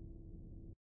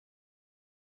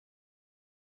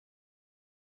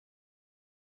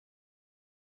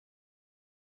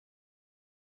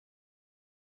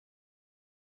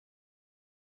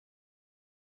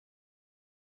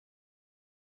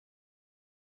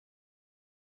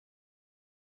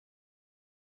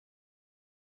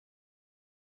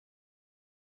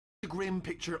 A grim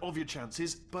picture of your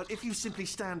chances, but if you simply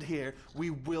stand here,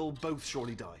 we will both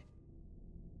surely die.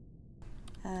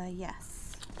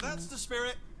 Yes. That's the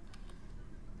spirit.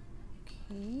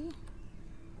 Okay.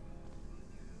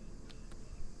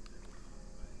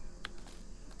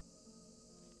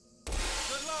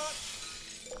 Good luck.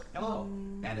 Hello,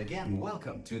 and again,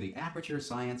 welcome to the Aperture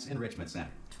Science Enrichment Center.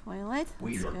 Toilet.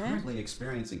 We That's are good. currently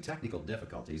experiencing technical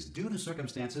difficulties due to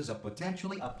circumstances of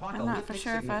potentially apocalyptic I'm not for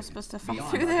sure if I was supposed to fall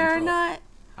beyond through our there or control. not.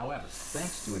 However,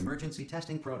 thanks to emergency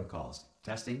testing protocols,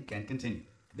 testing can continue.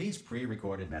 These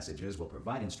pre-recorded messages will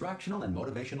provide instructional and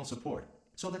motivational support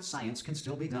so that science can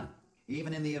still be done,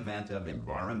 even in the event of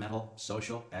environmental,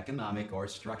 social, economic, or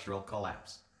structural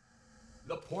collapse.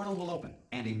 The portal will open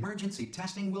and emergency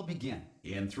testing will begin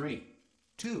in 3,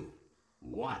 2,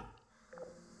 1.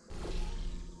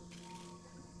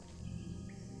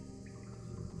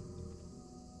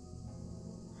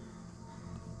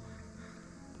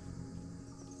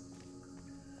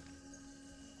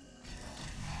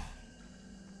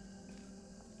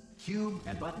 Cube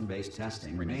and button-based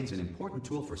testing remains an important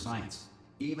tool for science,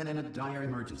 even in a dire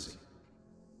emergency.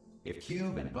 If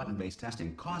cube and button-based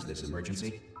testing cause this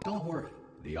emergency, don't worry.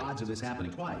 The odds of this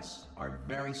happening twice are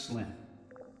very slim.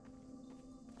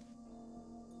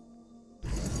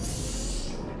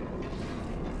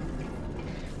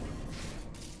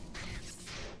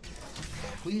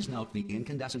 Please note the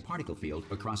incandescent particle field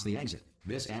across the exit.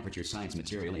 This Aperture Science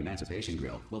Material Emancipation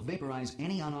Grill will vaporize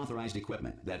any unauthorized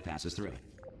equipment that passes through it.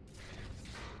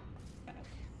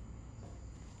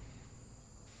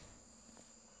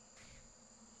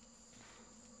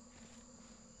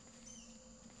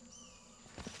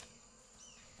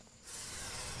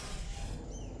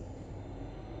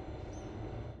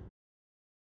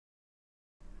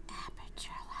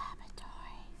 Aperture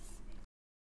Laboratories.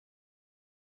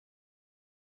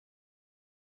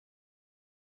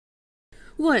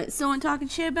 What? Someone talking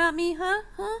shit about me? Huh?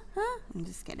 I'm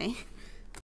just kidding.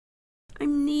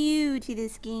 I'm new to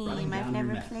this game. Running I've down your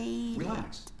never neck. played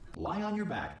Relax. it. Lie on your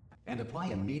back and apply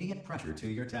immediate pressure to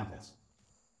your temples.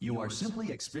 You are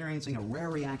simply experiencing a rare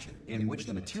reaction in which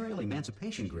the material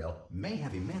emancipation grill may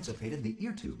have emancipated the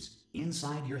ear tubes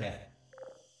inside your head.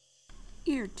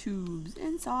 Ear tubes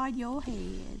inside your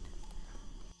head.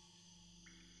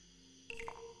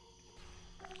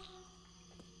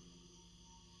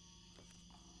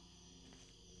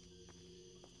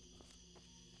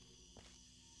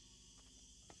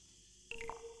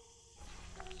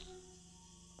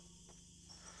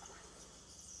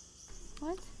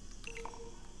 What?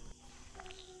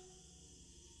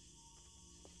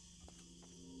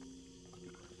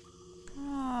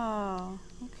 Oh,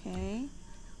 okay.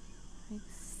 I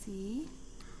see.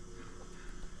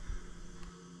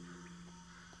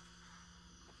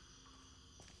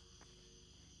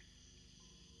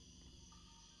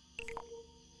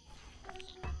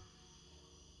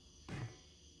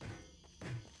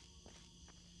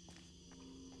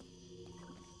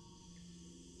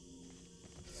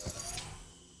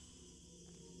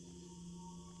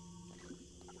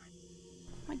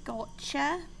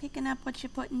 Gotcha. Picking up what you're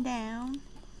putting down.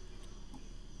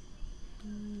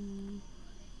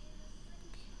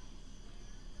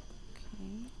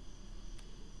 Okay.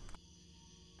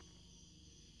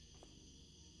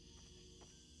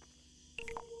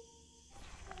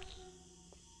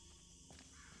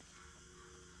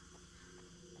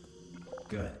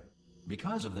 Good.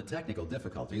 Because of the technical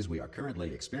difficulties we are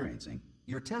currently experiencing,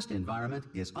 your test environment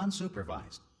is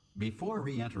unsupervised. Before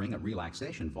re-entering a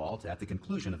relaxation vault at the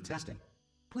conclusion of testing,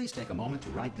 please take a moment to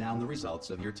write down the results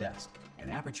of your test. An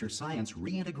Aperture Science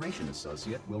Reintegration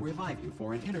Associate will revive you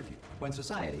for an interview when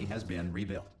society has been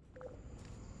rebuilt.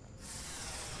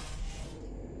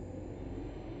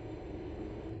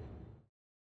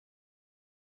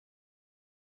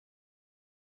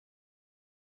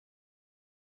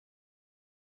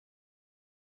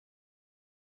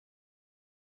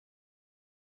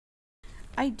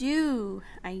 I do.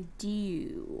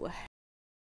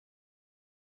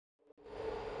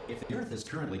 If the Earth is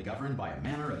currently governed by a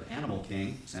manner of animal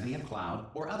king, sentient cloud,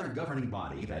 or other governing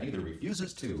body that either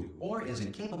refuses to or is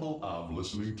incapable of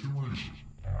listening to reason,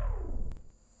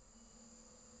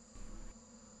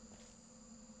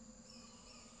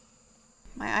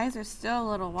 My eyes are still a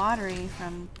little watery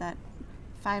from that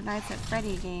Five Nights at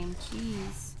Freddy game.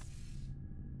 Jeez.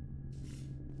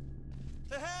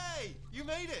 Hey! You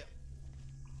made it!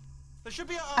 There should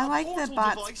be a I like portal the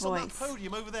bot's device on that voice.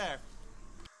 podium over there.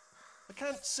 I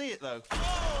can't see it though.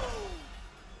 Oh!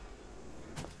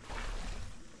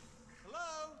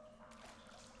 Hello?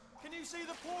 Can you see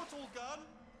the portal gun?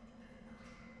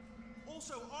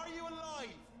 Also, are you alive?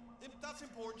 That's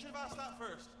important. Should have asked that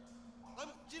first.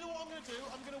 Do you know what I'm going to do?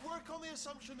 I'm going to work on the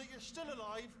assumption that you're still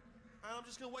alive, and I'm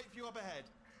just going to wait for you up ahead.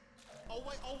 I'll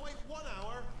wait 1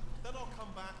 hour, then I'll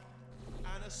come back,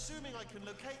 and assuming I can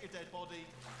locate your dead body,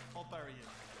 I'll bury you.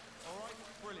 All right?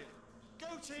 Brilliant. Go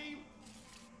team!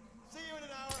 See you in an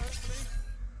hour, hopefully,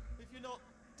 if you're not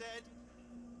dead.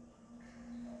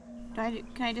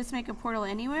 Can I just make a portal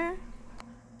anywhere?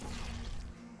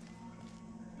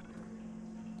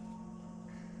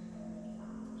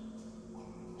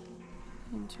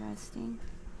 Interesting.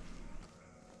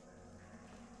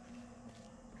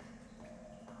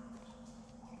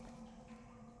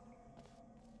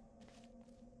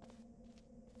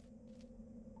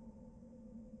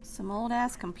 Some old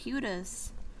ass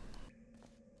computers.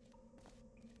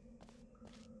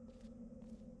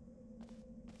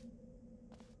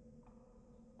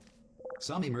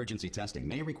 some emergency testing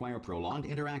may require prolonged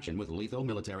interaction with lethal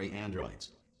military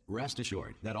androids. Rest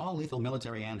assured that all lethal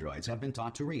military androids have been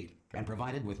taught to read and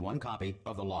provided with one copy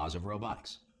of the Laws of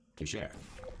Robotics to share.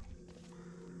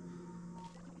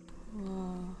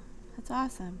 Whoa, that's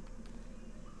awesome.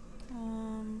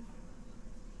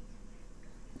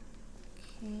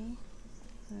 Okay,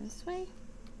 this way?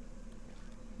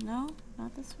 No,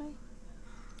 not this way.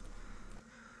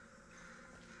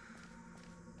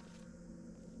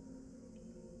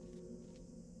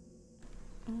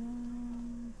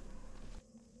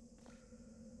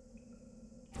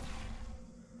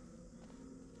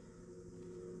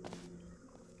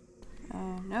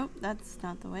 Nope, that's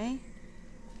not the way.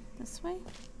 This way?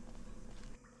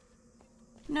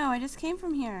 No, I just came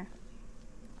from here.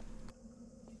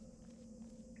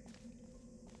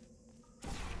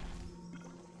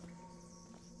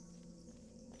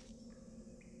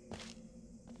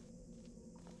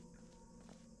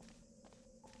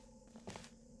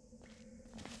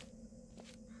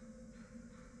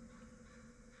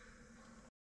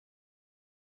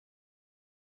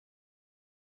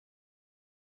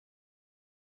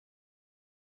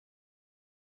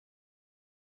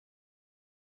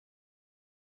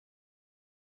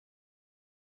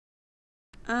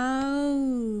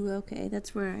 Oh, okay,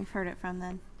 that's where I've heard it from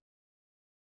then.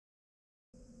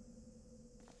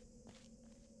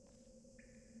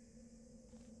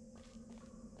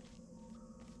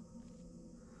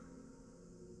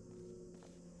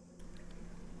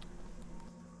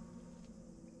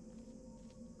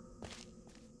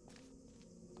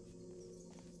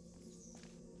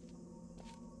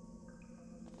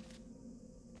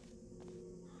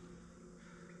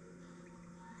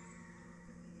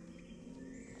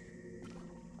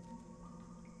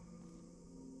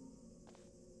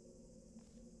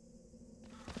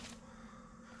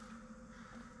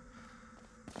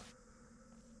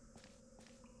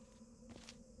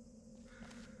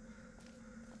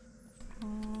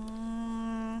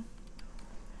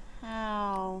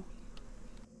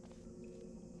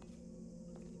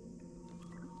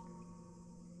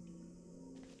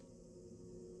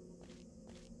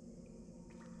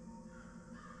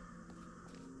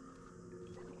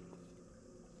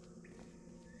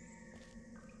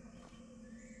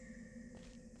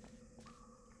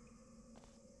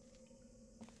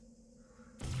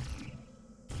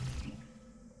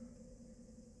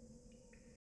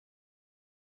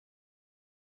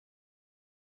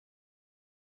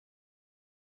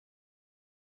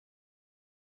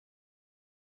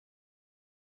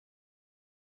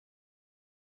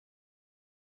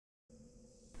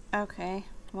 Okay.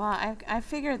 Well, I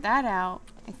figured that out,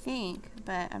 I think,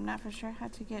 but I'm not for sure how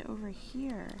to get over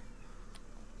here.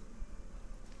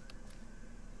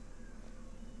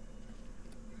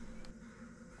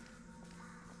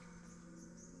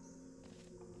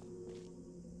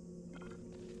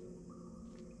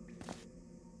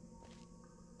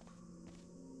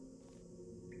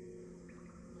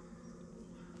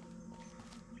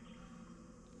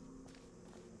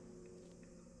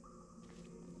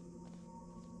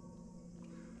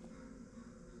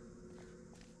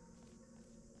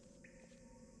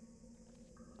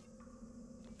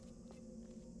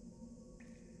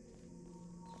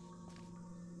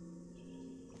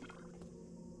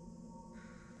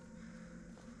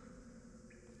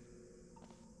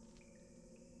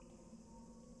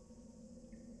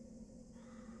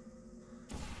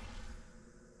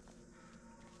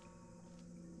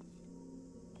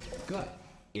 Good.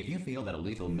 If you feel that a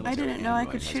lethal I military didn't know I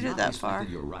android could has shoot it not that far.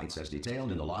 respected your rights as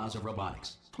detailed in the laws of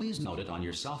robotics, please note it on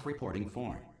your self-reporting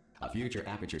form. A future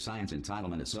Aperture Science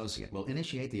Entitlement Associate will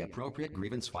initiate the appropriate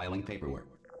grievance filing paperwork.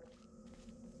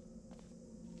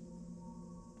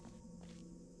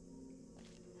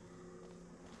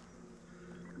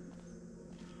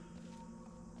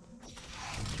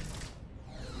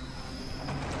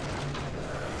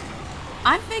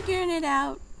 I'm figuring it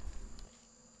out.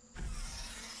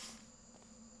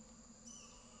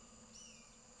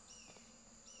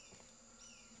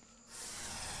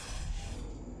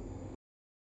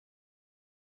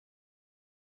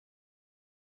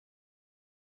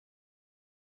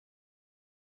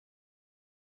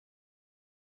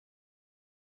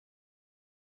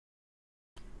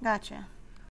 Gotcha.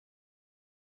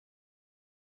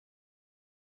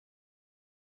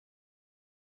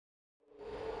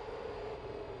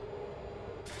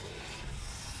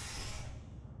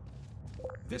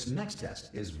 This next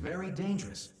test is very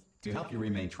dangerous. To help you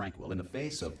remain tranquil in the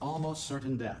face of almost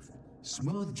certain death,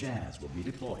 smooth jazz will be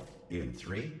deployed in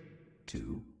 3,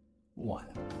 2, 1.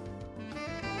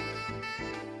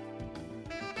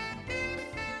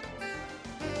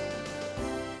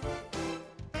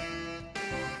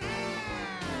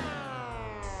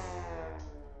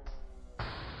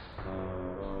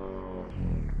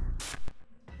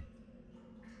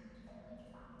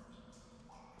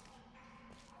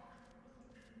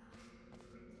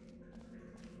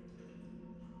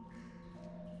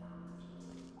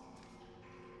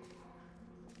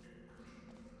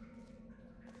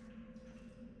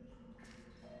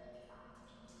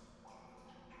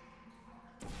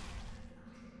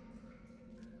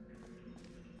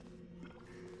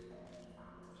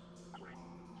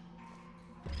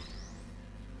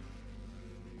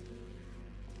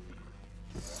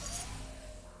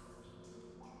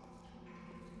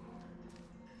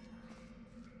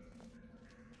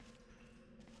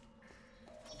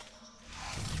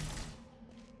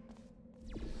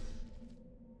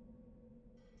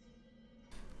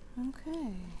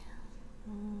 Okay.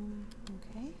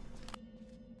 Okay.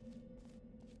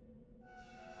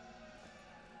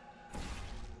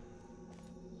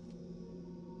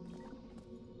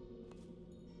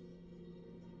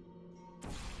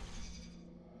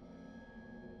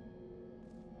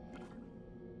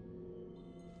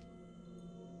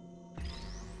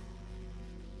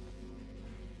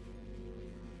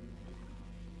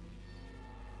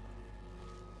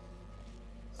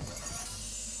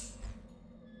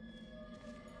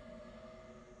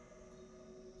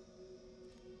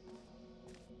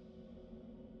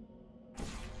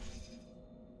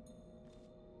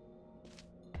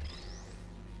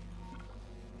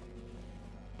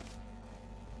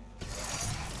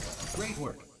 Great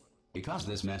work. Because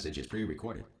this message is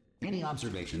pre-recorded, any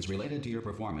observations related to your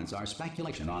performance are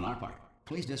speculation on our part.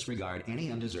 Please disregard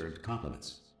any undeserved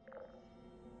compliments.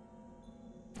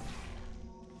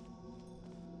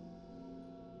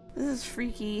 This is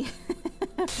freaky.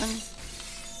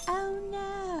 Oh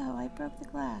no, I broke the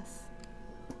glass.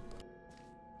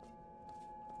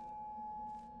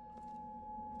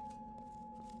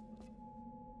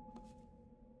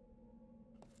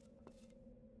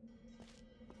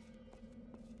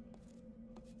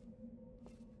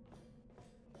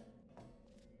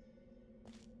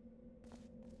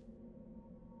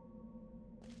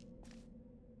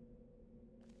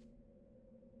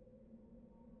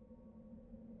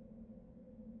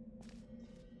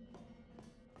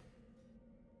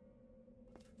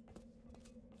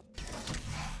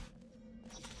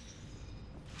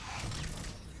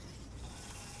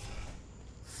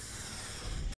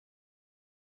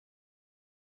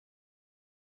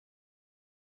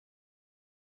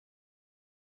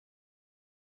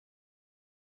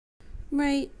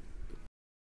 Right.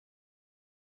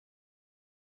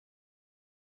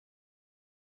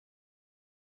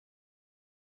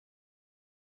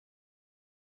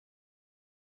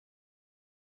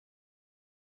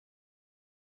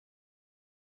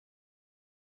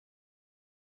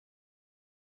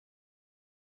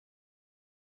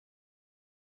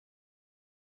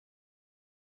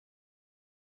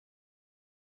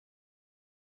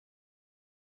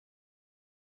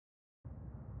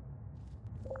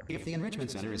 If the Enrichment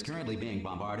Center is currently being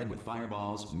bombarded with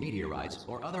fireballs, meteorites,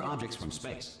 or other objects from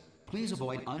space, please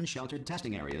avoid unsheltered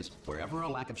testing areas wherever a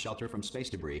lack of shelter from space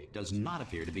debris does not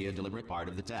appear to be a deliberate part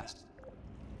of the test.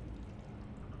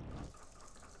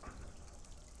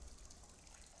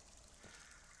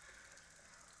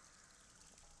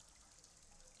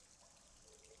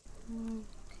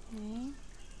 Okay.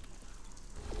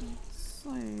 Let's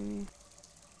see.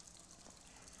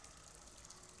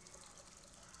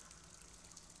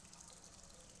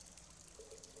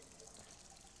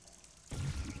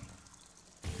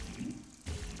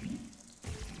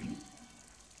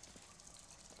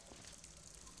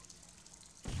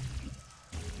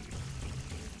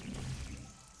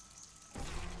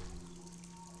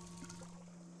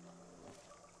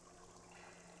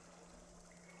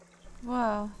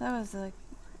 Whoa, that was like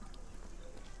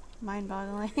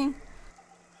mind-boggling.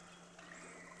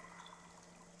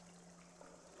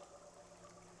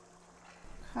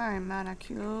 Okay, mana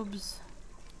cubes.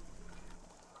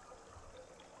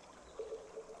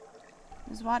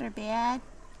 Is water bad?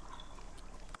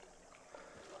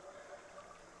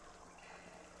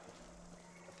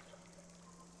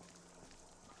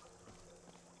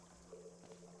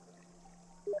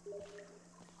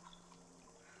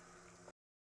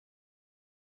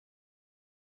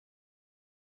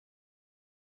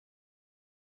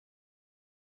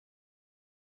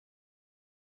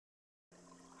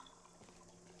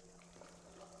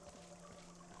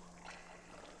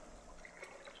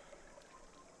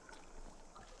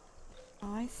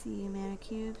 Oh, I see you, mana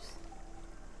cubes.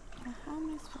 How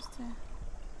am I supposed to...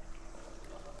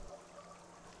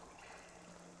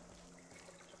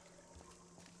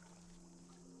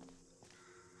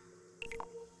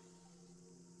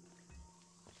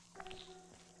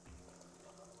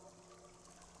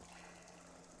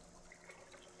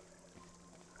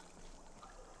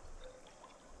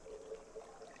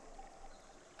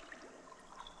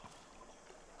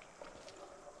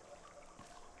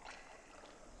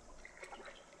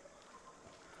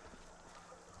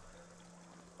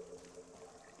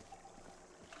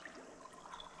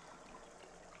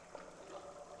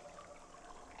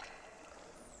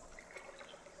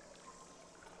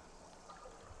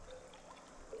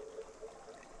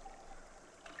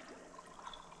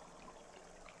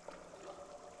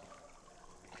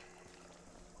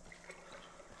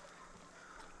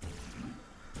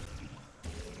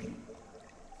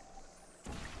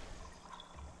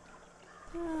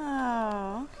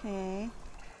 Oh, okay.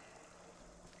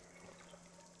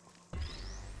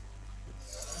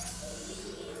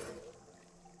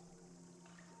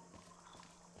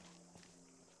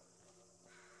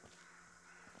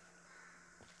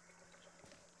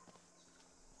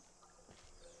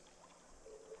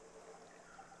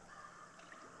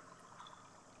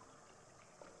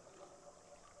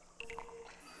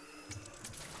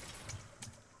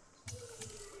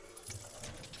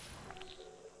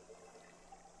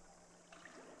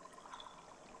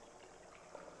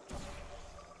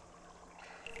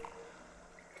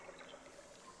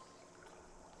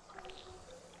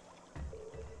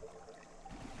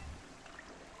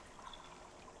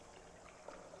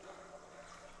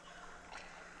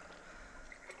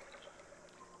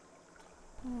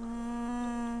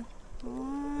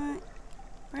 What?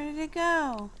 Where did it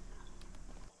go?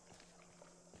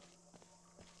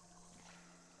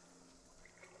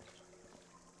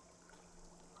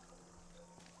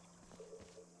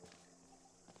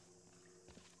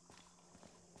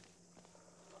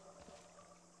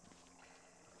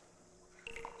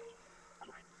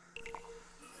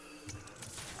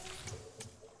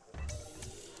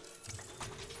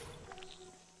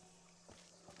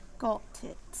 Got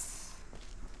it.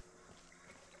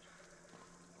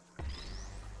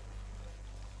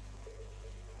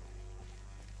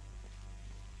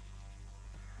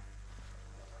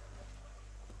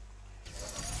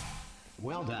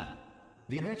 Well done.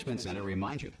 The Enrichment Center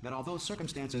reminds you that although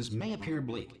circumstances may appear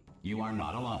bleak, you are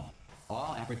not alone.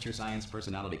 All Aperture Science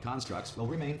personality constructs will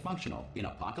remain functional in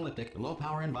apocalyptic,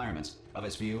 low-power environments of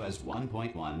as few as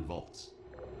 1.1 volts.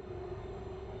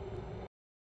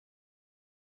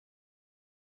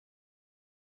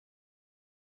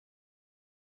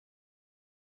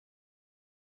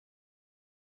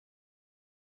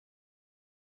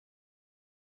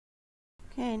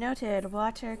 Okay, noted.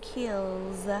 Water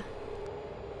kills.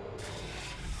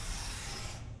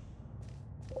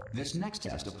 This next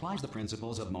test applies the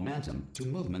principles of momentum to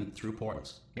movement through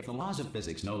portals. If the laws of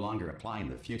physics no longer apply in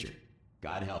the future,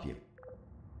 God help you.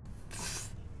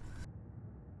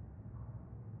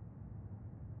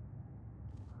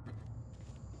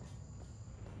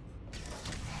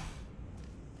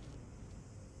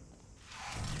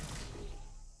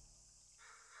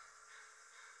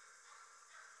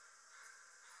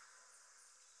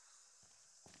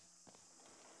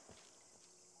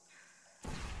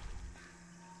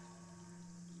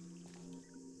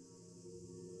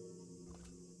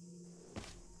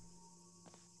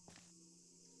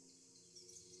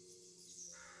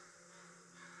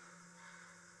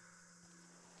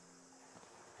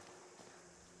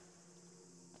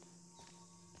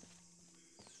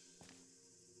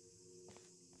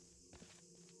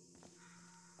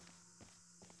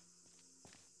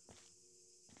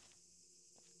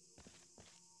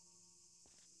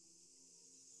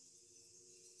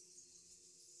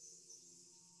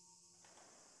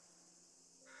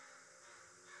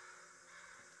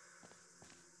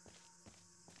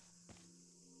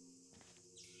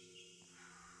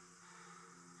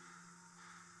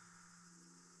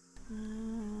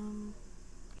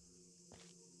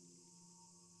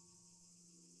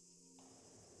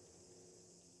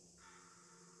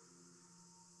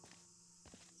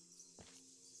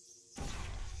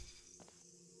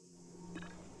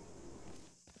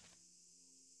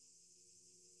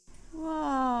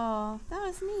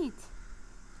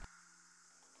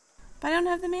 But I don't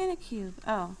have the mana cube.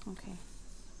 Oh, okay.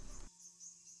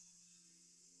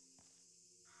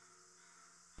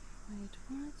 Wait,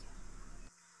 what?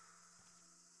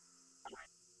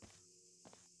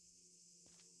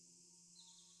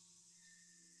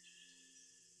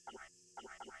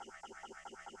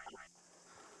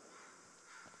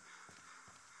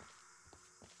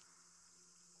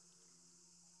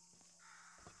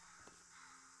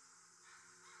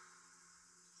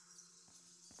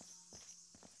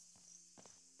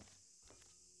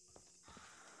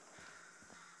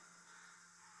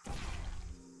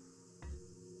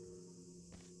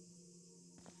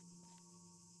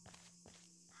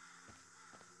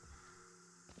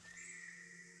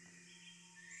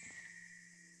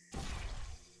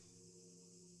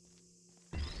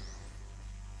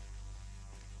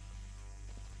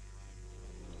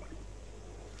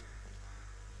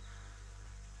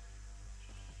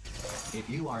 If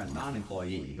you are a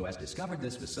non-employee who has discovered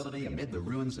this facility amid the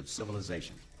ruins of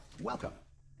civilization, welcome.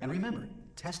 And remember,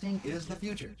 testing is the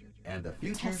future, and the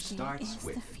future Testing starts is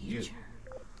with the future. you.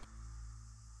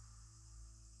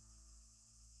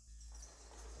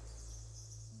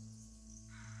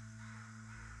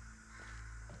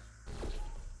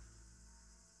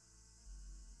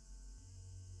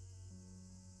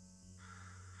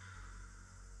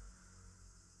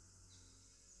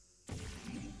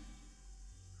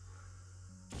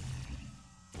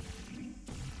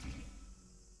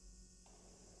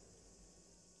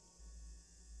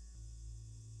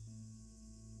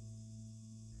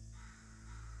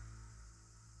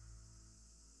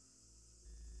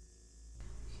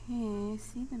 Okay,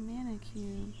 see the mana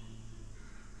cube.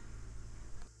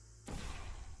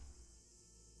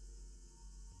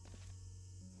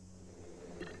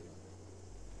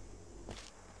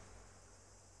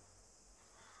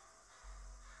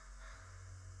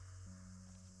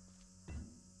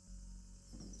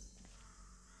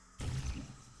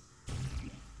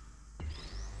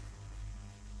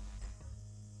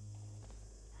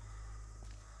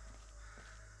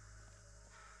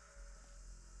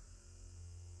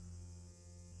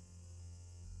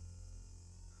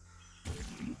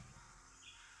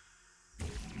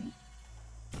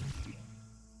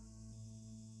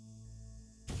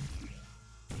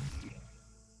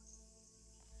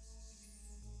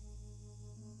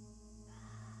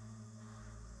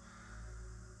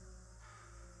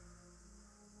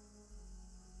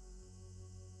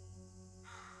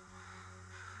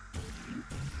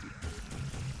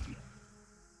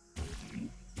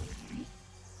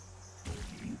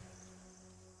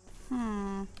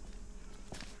 Hmm.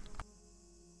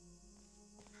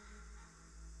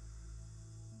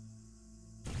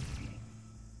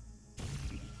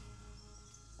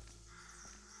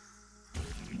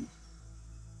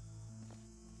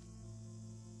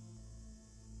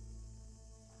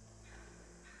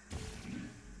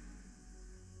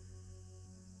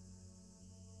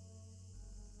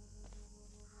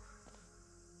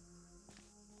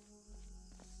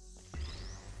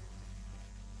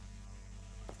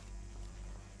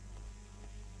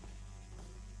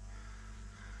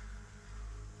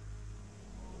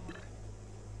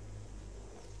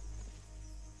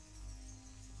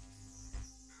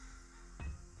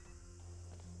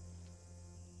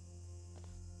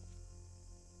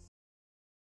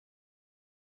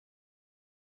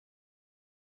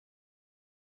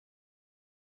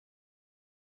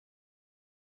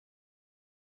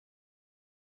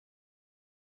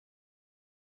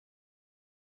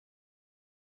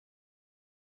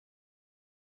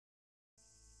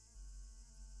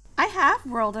 I have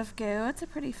World of Goo. It's a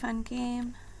pretty fun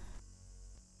game.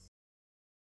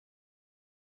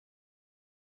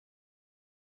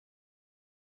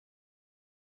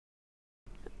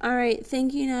 Alright,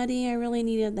 thank you, Nutty. I really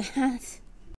needed that.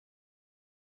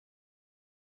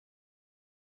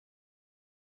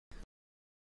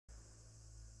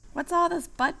 What's all this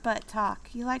butt talk?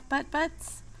 You like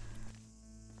butts?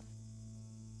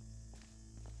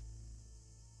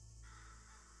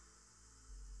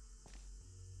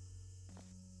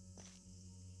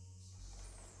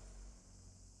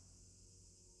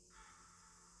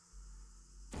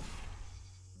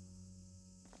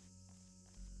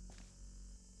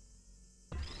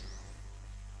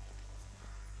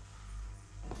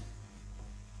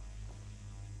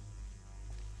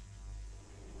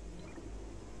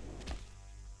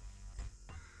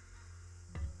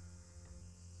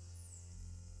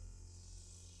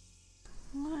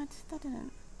 What? That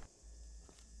didn't...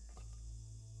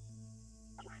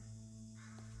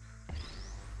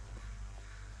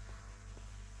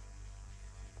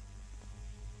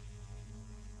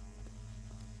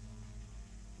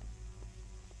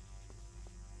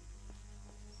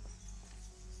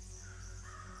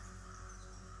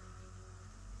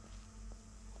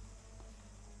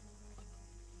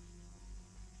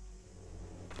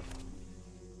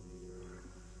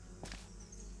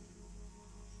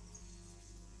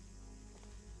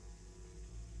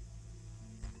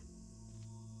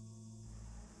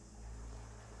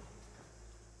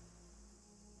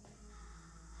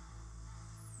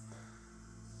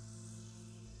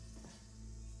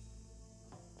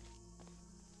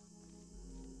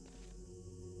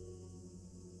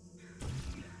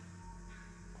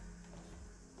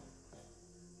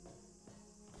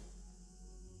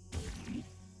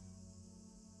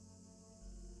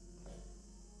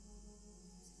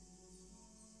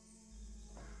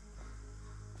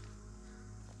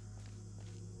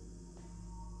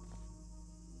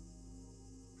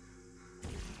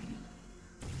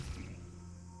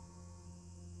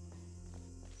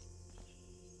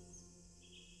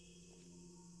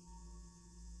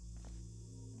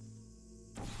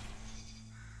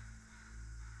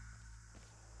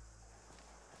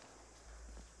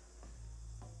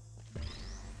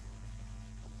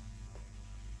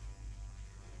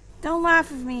 Don't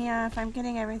laugh at me if I'm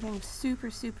getting everything super,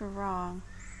 super wrong.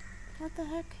 What the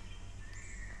heck?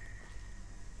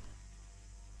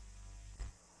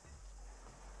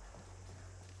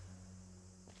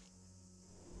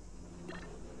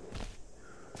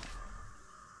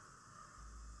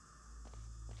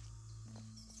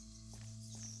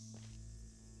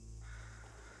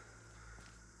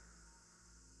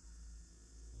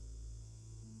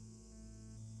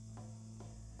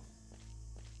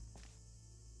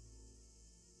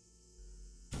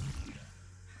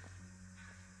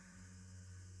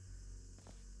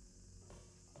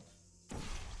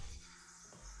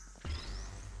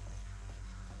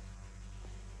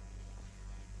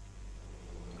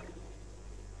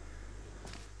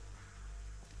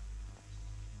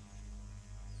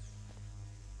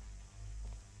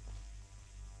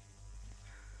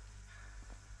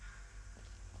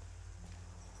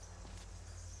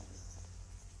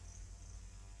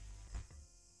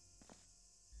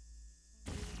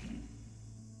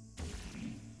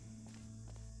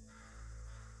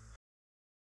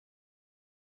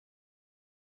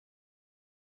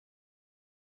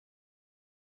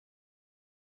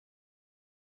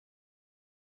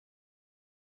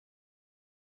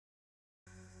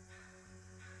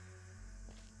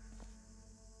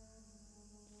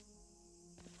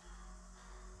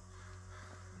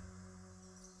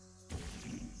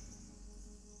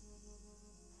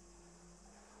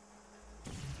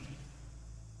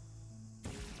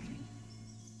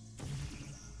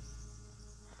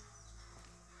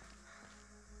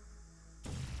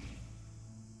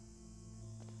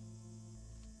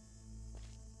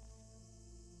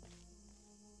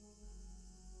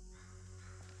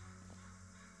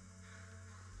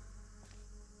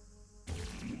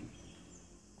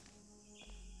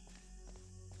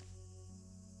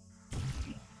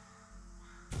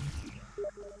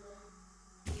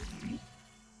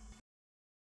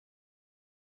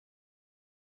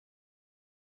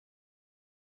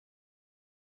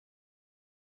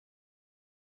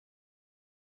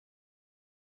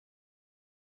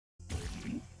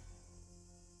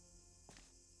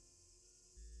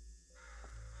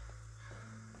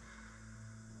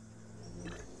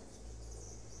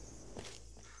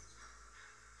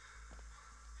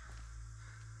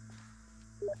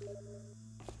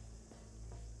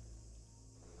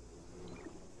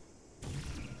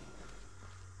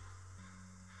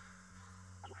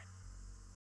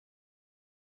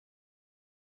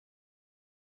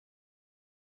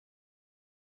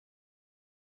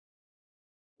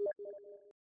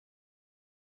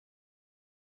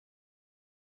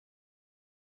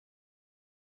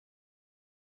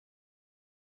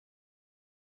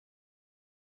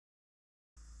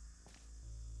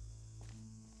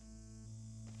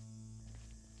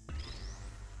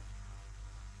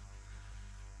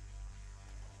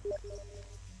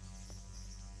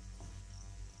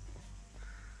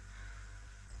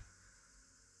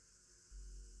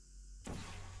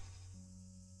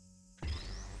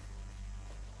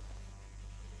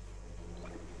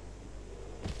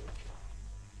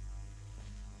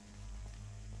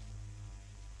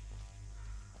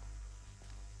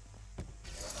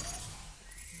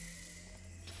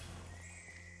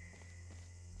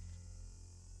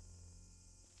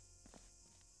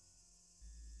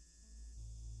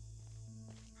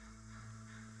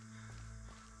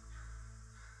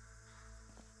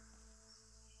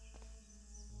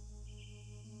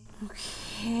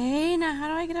 Okay, now how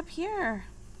do I get up here?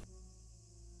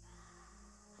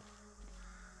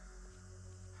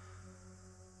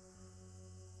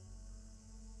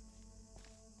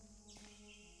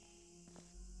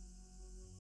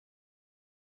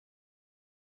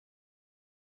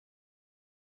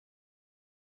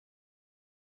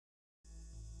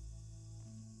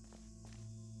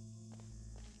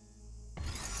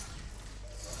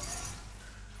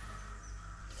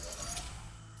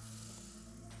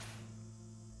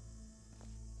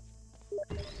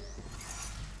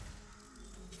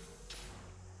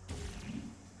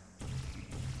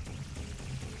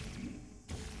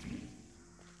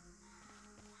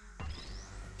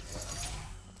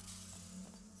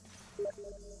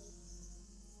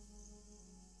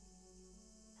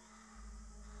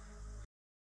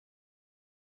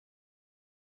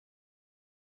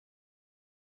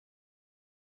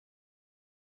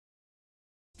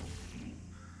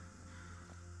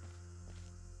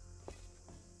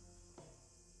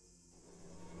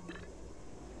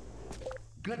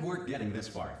 Good work getting this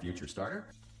far, future starter.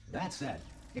 That said,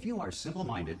 if you are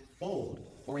simple-minded, old,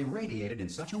 or irradiated in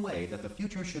such a way that the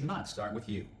future should not start with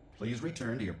you, please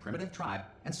return to your primitive tribe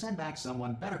and send back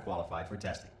someone better qualified for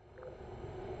testing.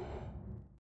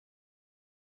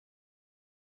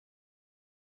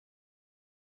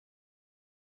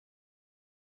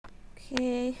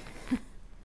 Okay.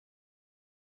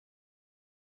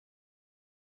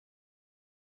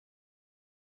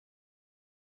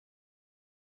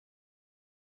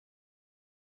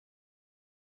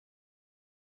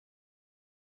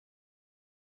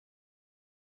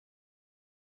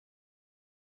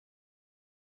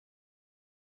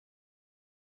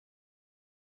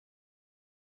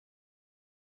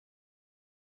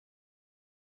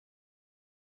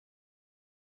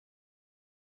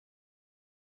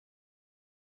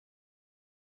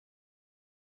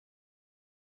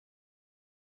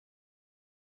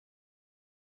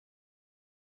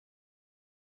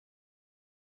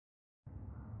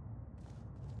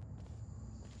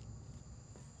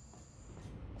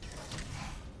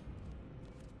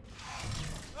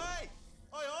 Hey!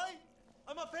 Oi, oi!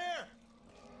 I'm up here!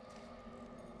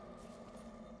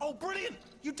 Oh, brilliant!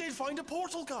 You did find a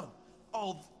portal gun!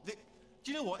 Oh, do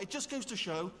you know what? It just goes to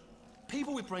show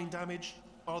people with brain damage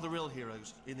are the real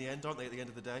heroes in the end, aren't they, at the end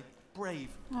of the day? Brave.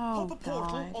 Oh, Pop a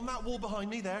portal God. on that wall behind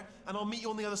me there, and I'll meet you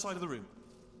on the other side of the room.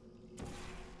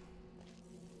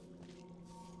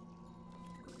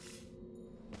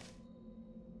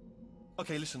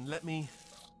 Okay, listen, let me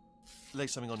lay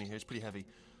something on you here. It's pretty heavy.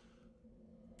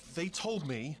 They told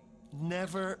me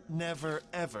never, never,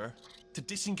 ever to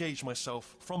disengage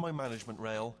myself from my management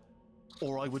rail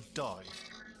or I would die.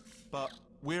 But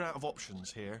we're out of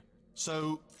options here.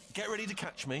 So get ready to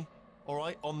catch me, all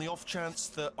right, on the off chance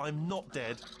that I'm not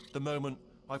dead the moment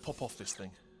I pop off this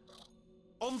thing.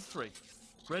 On 3.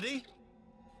 Ready?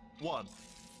 1,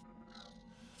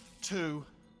 2,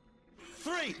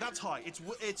 3. That's high.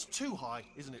 It's too high,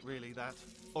 isn't it, really, that?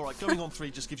 All right, going on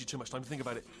 3 just gives you too much time to think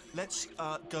about it. Let's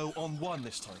go on 1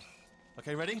 this time.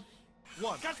 Okay, ready?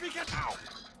 1. Catch me, catch... Ow!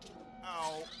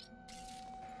 Ow.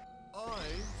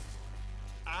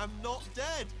 I am not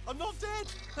dead. I'm not dead.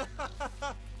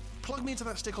 Plug me into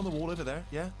that stick on the wall over there,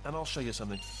 yeah? And I'll show you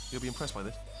something. You'll be impressed by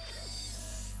this.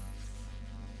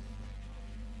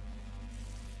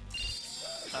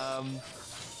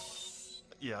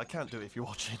 Yeah, I can't do it if you're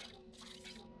watching.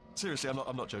 Seriously,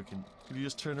 I'm not joking. Can you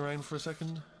just turn around for a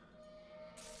second?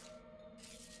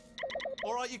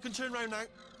 All right, you can turn around now.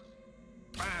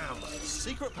 Bam!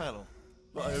 Secret panel.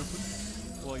 That I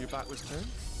opened while your back was turned.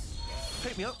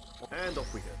 Pick me up, and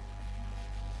off we go.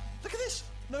 Look at this!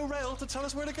 No rail to tell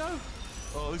us where to go.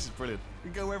 Oh, this is brilliant. We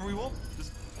can go wherever we want.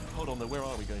 Just hold on though. Where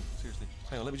are we going? Seriously.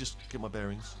 Hang on. Let me just get my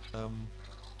bearings.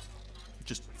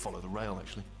 Just follow the rail,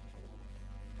 actually.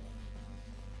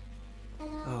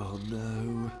 Oh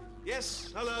no.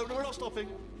 Yes. Hello. No, we're not stopping.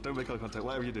 Don't make eye contact.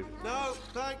 Whatever you do. No.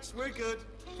 Thanks. We're good.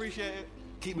 Appreciate it.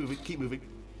 Keep moving. Keep moving.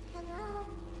 Hello?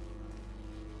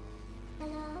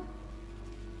 Hello?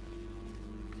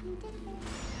 I'm different.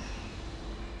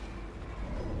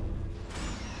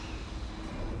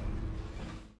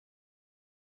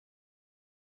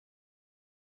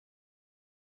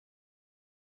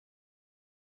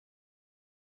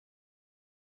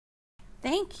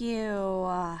 Thank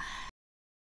you.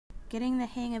 Getting the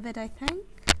hang of it, I think.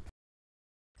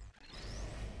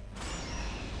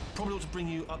 Probably ought to bring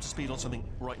you up to speed on something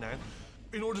right now.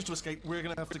 In order to escape, we're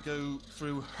going to have to go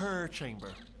through her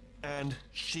chamber. And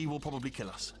she will probably kill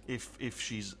us, if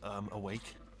she's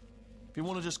awake. If you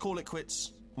want to just call it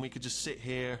quits, and we could just sit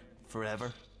here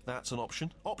forever, that's an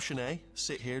option. Option A,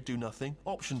 sit here, do nothing.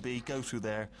 Option B, go through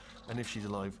there, and if she's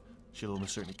alive, she'll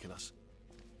almost certainly kill us.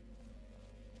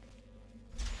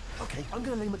 Okay, I'm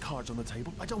going to lay my cards on the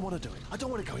table. I don't want to do it. I don't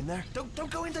want to go in there.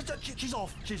 Don't go in there. She's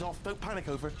off. She's off. Don't panic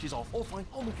over her. She's off. All fine.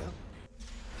 On we go.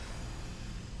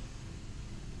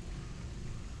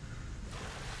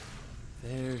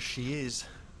 There she is.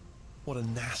 What a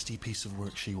nasty piece of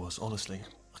work she was, honestly.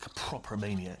 Like a proper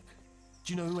maniac.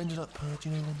 Do you know who ended up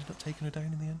taking her down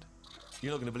in the end?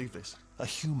 You're not going to believe this. A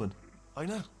human. I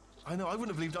know. I wouldn't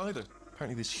have believed it either.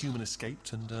 Apparently this human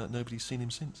escaped and nobody's seen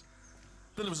him since.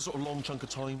 Then there was a sort of long chunk of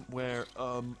time where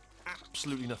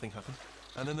absolutely nothing happened.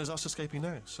 And then there's us escaping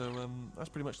now. So that's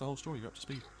pretty much the whole story. You're up to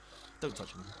speed. Don't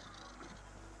touch anything.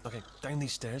 Okay, down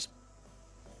these stairs.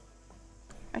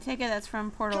 I take it that's from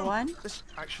Portal 1?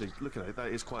 Actually, look at it.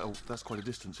 That's quite a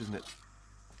distance, isn't it?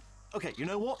 Okay, you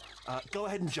know what? Go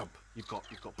ahead and jump. You've got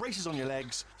braces on your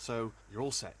legs, so you're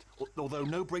all set. Although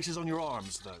no braces on your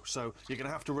arms, though. So you're going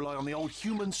to have to rely on the old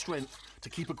human strength to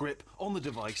keep a grip on the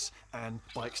device and,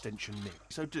 by extension, me.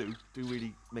 So do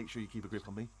really make sure you keep a grip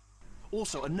on me.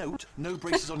 Also, a note: no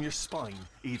braces on your spine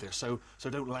either. So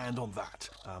don't land on that.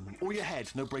 Or your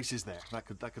head. No braces there. That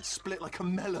could split like a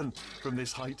melon from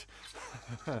this height.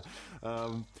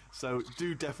 So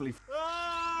do definitely.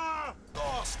 Ah!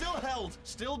 Oh, still held.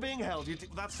 Still being held.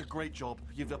 That's a great job.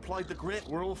 You've applied the grip.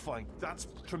 We're all fine. That's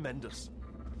tremendous.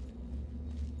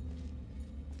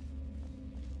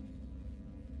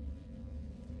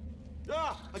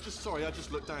 Sorry, I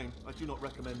just looked down. I do not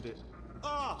recommend it.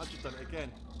 Ah, I've just done it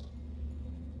again.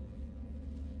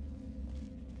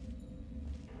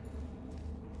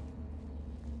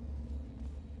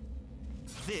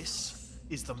 This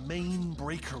is the main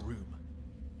breaker room.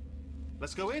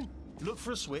 Let's go in. Look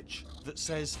for a switch that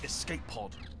says escape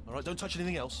pod. All right, don't touch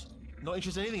anything else. Not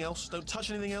interested in anything else. Don't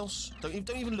touch anything else. Don't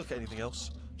even look at anything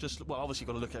else. Just, well, obviously you've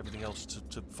got to look at everything else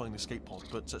to find the escape pod.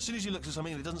 But as soon as you look at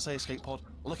something and it doesn't say escape pod,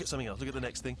 look at something else. Look at the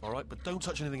next thing, all right? But don't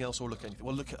touch anything else or look at anything.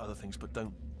 Well, look at other things, but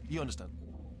don't. You understand?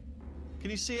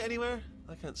 Can you see it anywhere?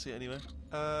 I can't see it anywhere.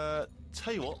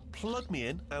 Tell you what, plug me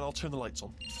in and I'll turn the lights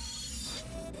on.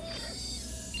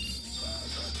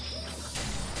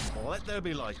 Let there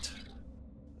be light.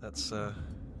 That's,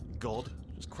 God.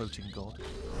 Just quoting God.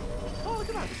 Oh, look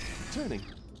at that. It's turning.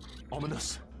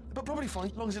 Ominous. But probably fine,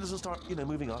 as long as it doesn't start,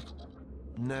 moving up.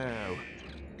 Now.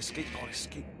 Escape pod,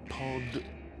 escape pod.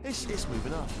 It's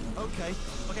moving up. Okay.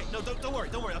 Okay, no, don't worry.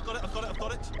 I've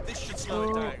got it. This should slow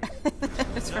it down.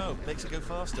 No, makes it go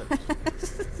faster.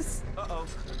 Uh-oh.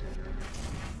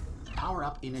 Power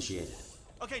up initiated.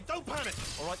 Okay, don't panic.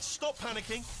 All right, stop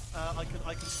panicking. I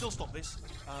can still stop this.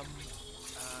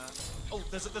 Oh,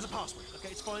 there's a password. Okay,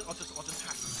 it's fine. I'll just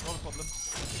hack it. Not a problem.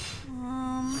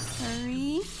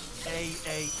 Hurry. A.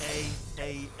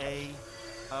 N.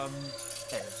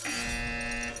 Okay.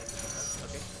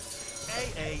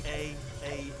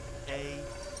 A.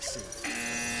 C.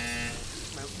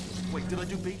 Now, wait, did I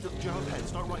do B? Do you have a pen?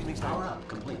 Start writing these down. Power up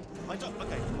complete. I don't.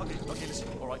 Okay. Listen.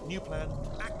 All right, new plan.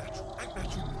 Act natural.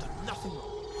 We've done nothing wrong.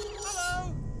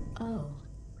 Hello. Oh,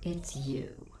 it's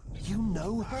you. You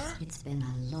know her? It's been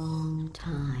a long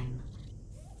time.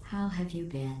 How have you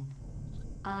been?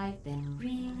 I've been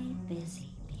really busy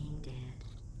being dead.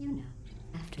 You know,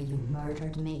 after you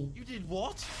murdered me. You did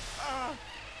what?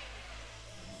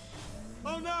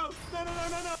 Oh no!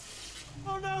 No!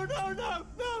 Oh no!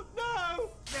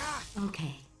 Ah!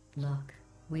 Okay, look,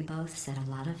 we both said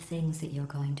a lot of things that you're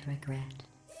going to regret.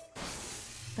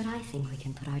 But I think we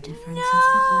can put our differences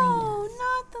behind No, us.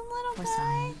 not the little For guy.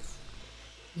 science,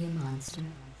 you monster.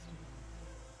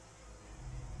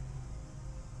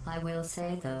 I will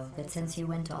say, though, that since you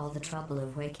went to all the trouble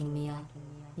of waking me up,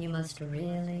 you must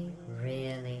really,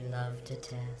 really love to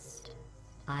test.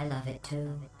 I love it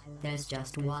too. There's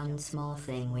just one small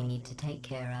thing we need to take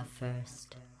care of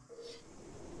first.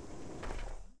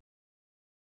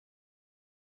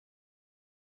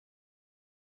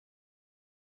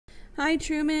 Hi,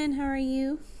 Truman. How are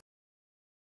you?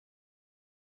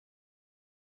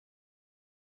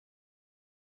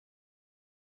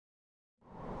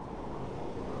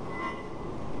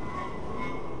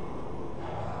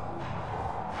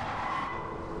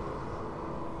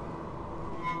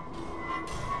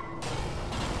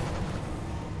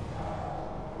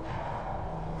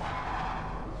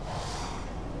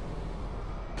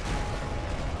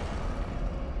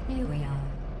 Here we are,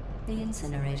 the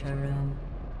incinerator room.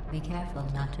 Be careful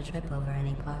not to trip over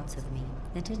any parts of me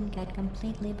that didn't get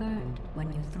completely burned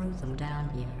when you threw them down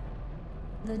here.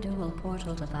 The dual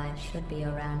portal device should be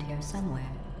around here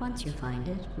somewhere. Once you find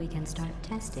it, we can start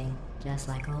testing, just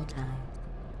like old times.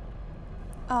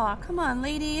 Oh, come on,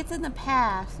 lady. It's in the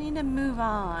past. You need to move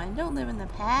on. Don't live in the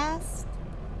past.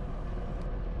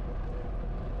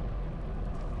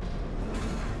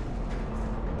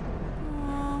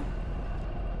 Aw.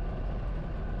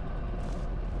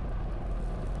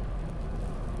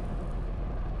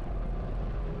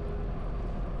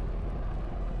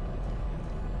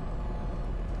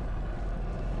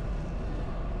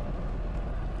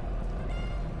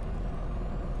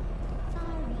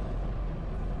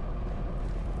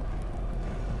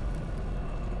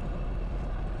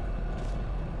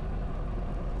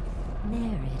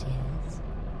 There it is.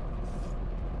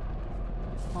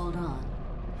 Hold on.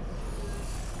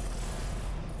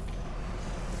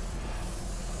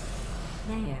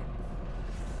 There.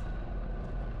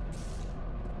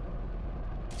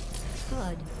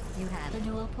 Good. You have a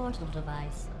dual portal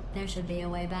device. There should be a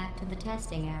way back to the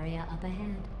testing area up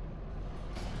ahead.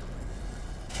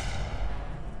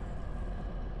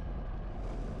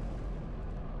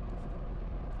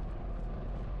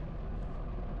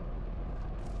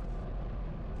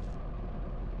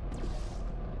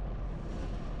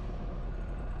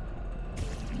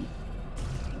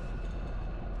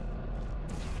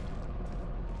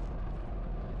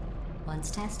 Once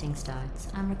testing starts,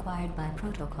 I'm required by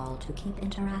protocol to keep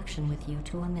interaction with you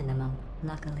to a minimum.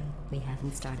 Luckily, we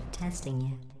haven't started testing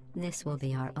yet. This will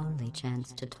be our only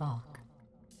chance to talk.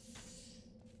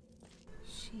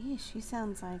 She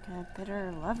sounds like a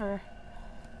bitter lover.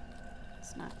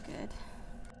 It's not good.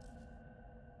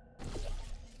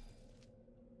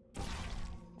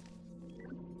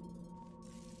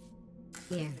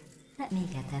 Here, let me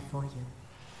get that for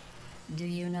you. Do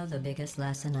you know the biggest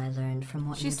lesson I learned from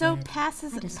what She's you so did?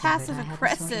 passive I discovered I had a sort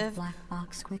aggressive. of black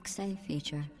box quick save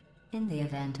feature. In the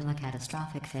event of a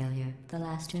catastrophic failure, the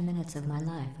last 2 minutes of my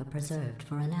life are preserved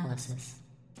for analysis.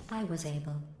 I was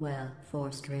able, well,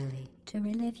 forced really, to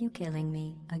relive you killing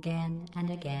me again and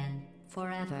again,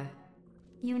 forever.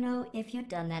 You know, if you'd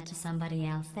done that to somebody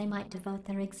else, they might devote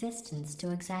their existence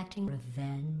to exacting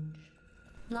revenge.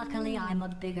 Luckily, I'm a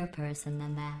bigger person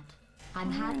than that.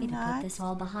 I'm happy to put this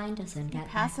all behind us and get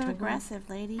back to work. Passive aggressive,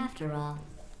 lady. After all,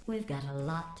 we've got a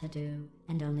lot to do,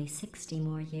 and only 60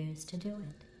 more years to do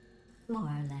it. More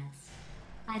or less.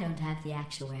 I don't have the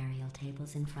actuarial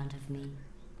tables in front of me.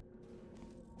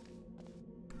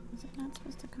 Is it not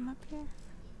supposed to come up here?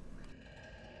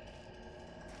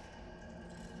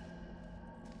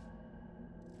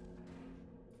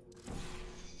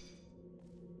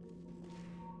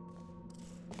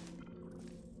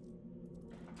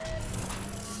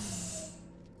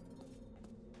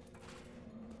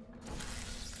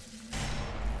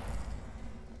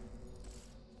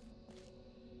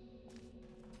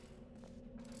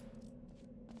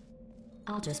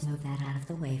 I'll just move that out of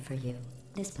the way for you.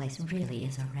 This place really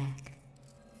is a wreck.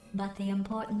 But the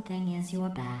important thing is you're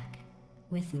back.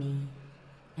 With me.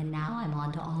 And now I'm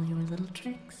on to all your little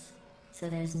tricks. So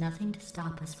there's nothing to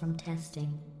stop us from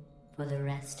testing for the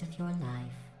rest of your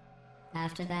life.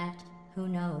 After that, who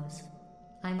knows?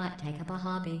 I might take up a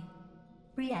hobby.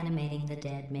 Reanimating the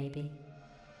dead, maybe.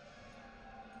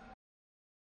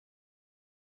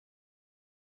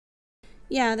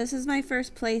 Yeah, this is my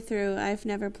first playthrough. I've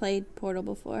never played Portal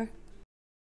before.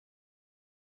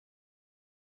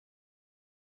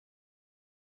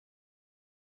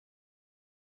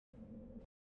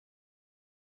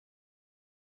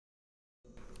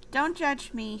 Don't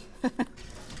judge me.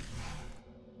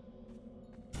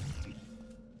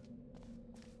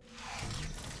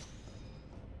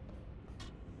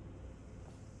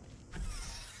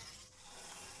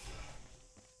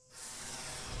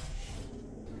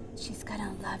 She's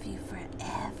gonna love you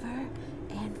forever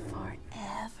and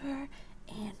forever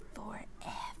and forever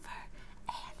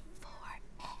and forever.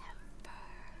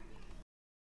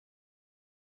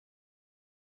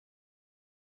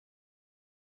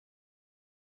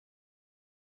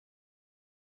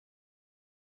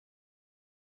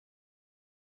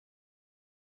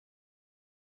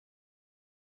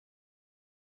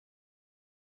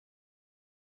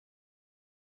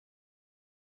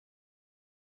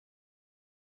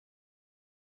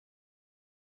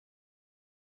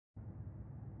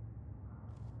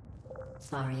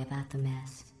 Sorry about the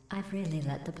mess. I've really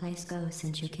let the place go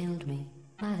since you killed me.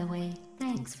 By the way,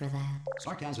 thanks for that.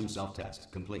 Sarcasm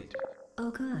self-test complete. Oh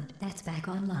good, that's back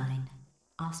online.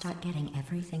 I'll start getting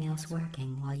everything else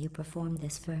working while you perform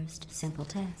this first, simple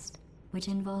test, which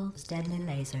involves deadly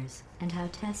lasers, and how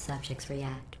test subjects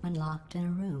react when locked in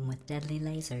a room with deadly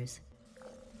lasers.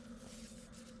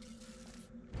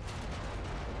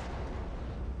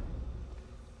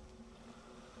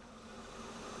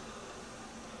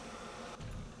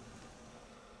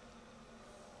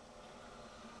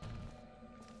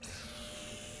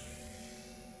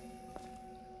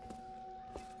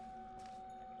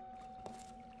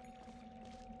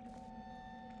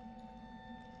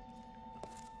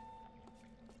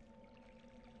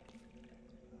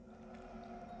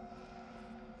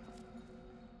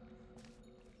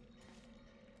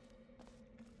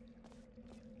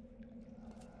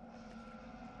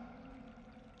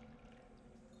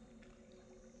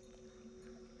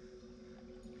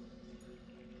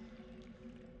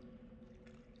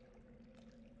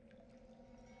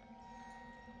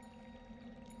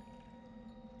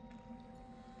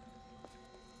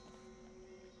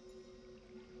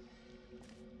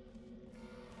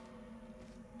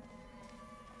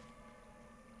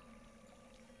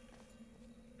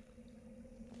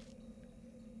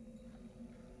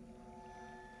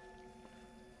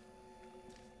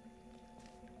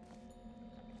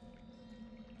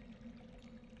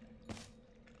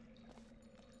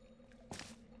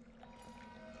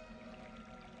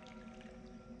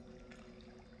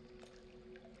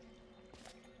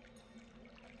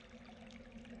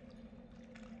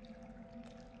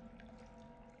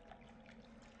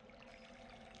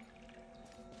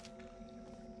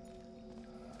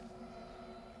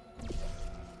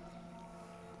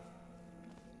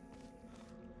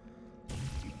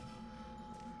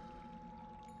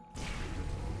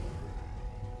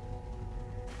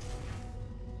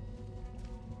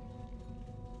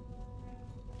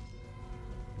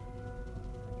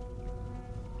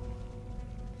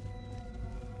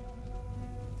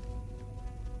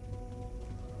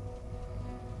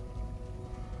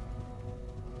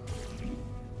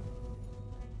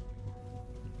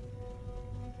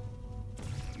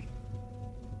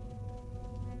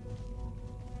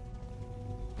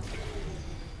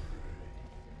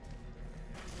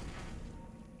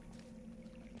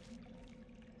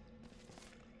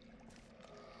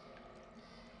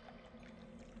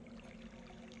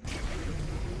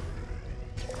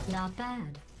 Not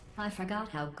bad. I forgot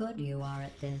how good you are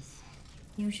at this.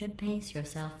 You should pace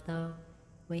yourself, though.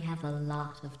 We have a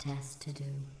lot of tests to do.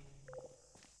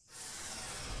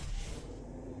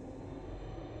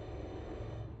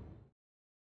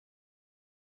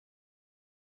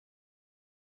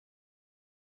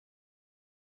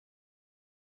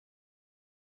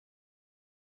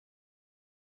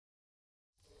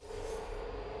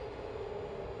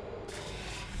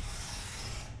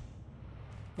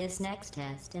 This next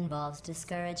test involves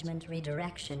discouragement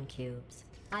redirection cubes.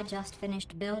 I just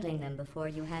finished building them before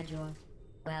you had your,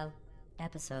 well,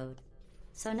 episode.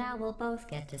 So now we'll both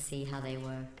get to see how they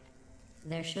work.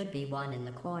 There should be one in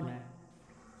the corner.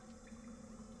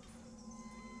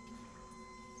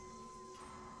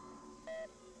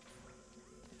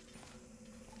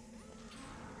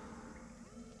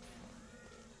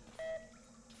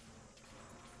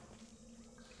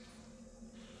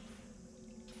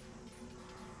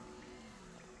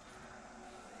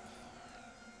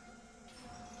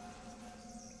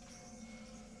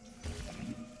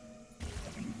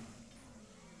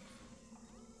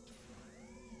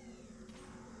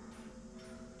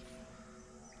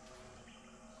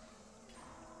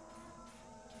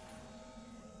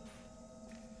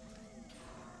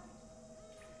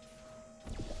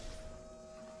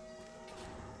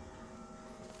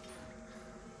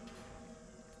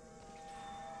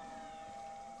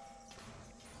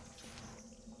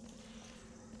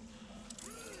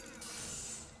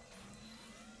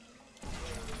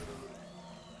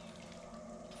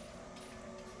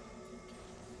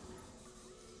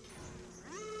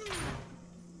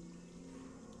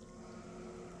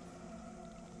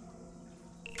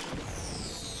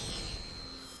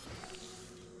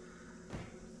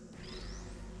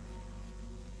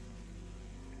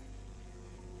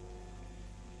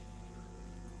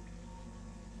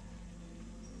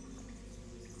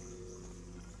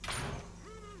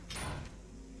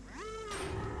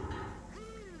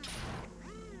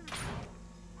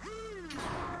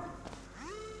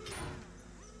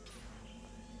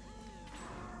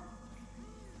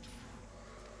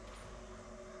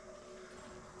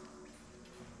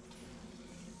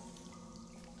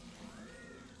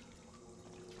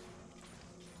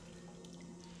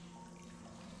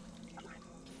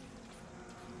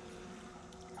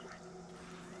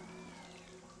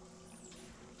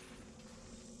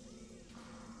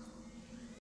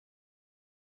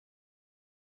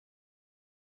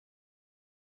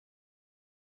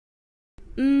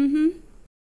 Mm-hmm.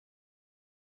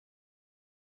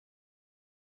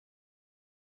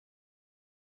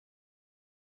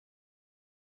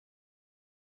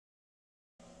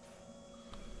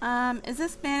 Is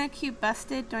this mana cube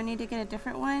busted? Do I need to get a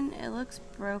different one? It looks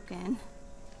broken.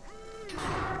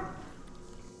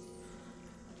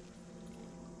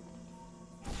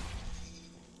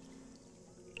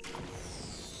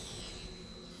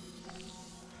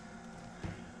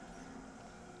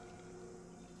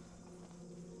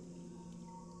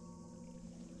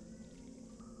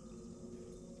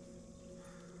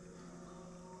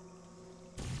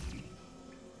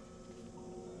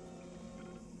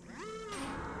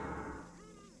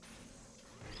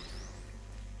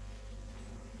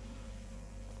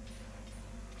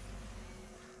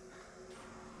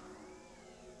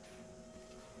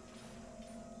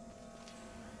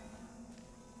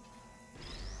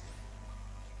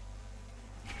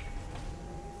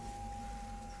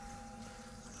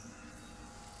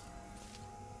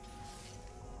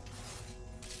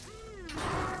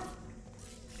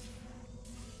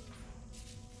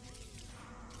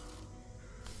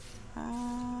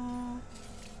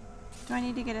 Do I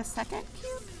need to get a second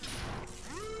cube?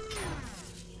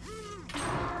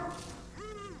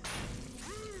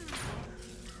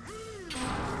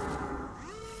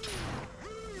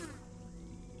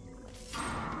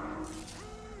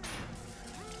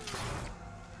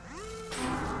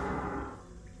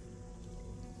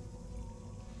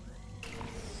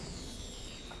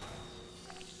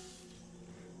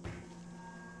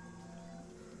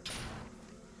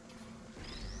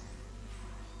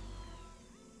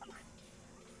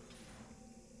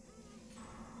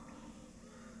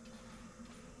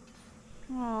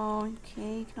 Oh,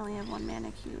 okay, you can only have one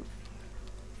mana cube.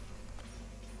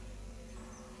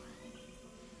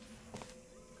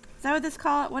 Is that what this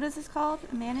called? What is this called?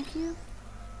 A mana cube?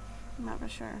 I'm not for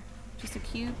sure. Just a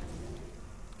cube?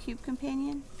 Cube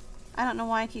companion? I don't know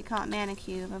why I keep calling it mana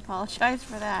cube. I apologize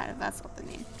for that if that's what they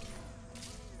mean.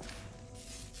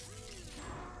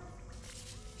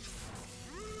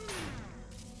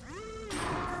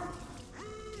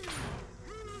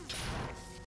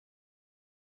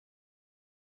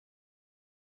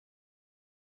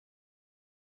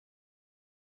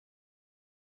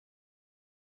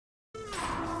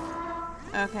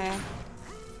 Okay.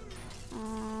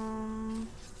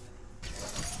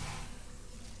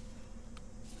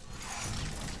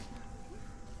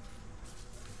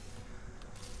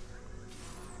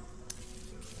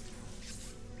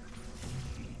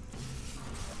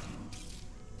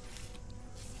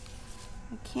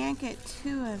 I can't get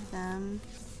 2 of them.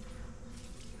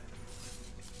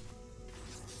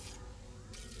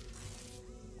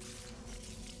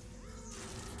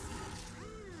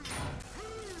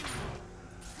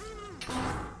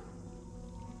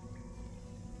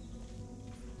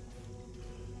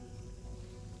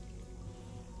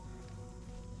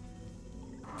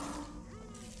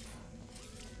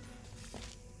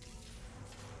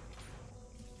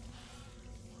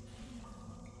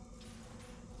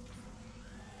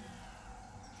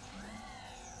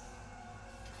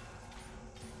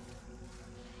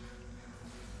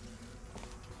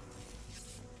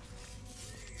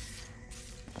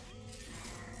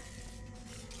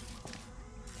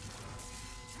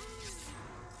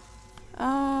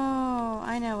 Oh,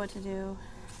 I know what to do.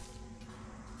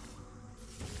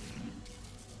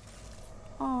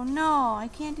 Oh no, I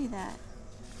can't do that.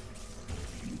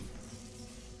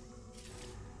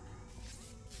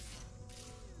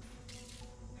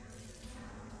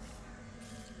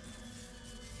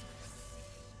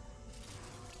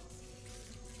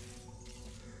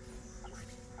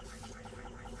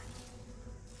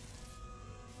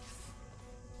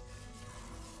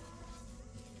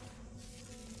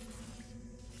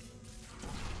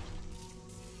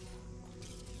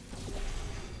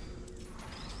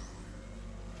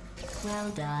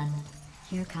 Well done.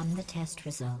 Here come the test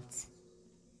results.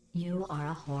 You are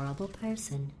a horrible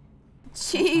person.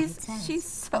 That's what it says. She's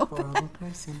so a horrible bad.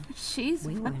 person. She's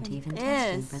We weren't fucking even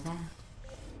testing pissed. for that.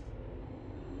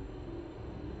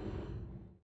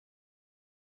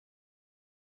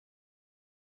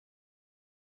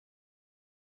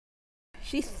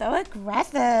 She's so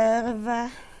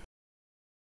aggressive.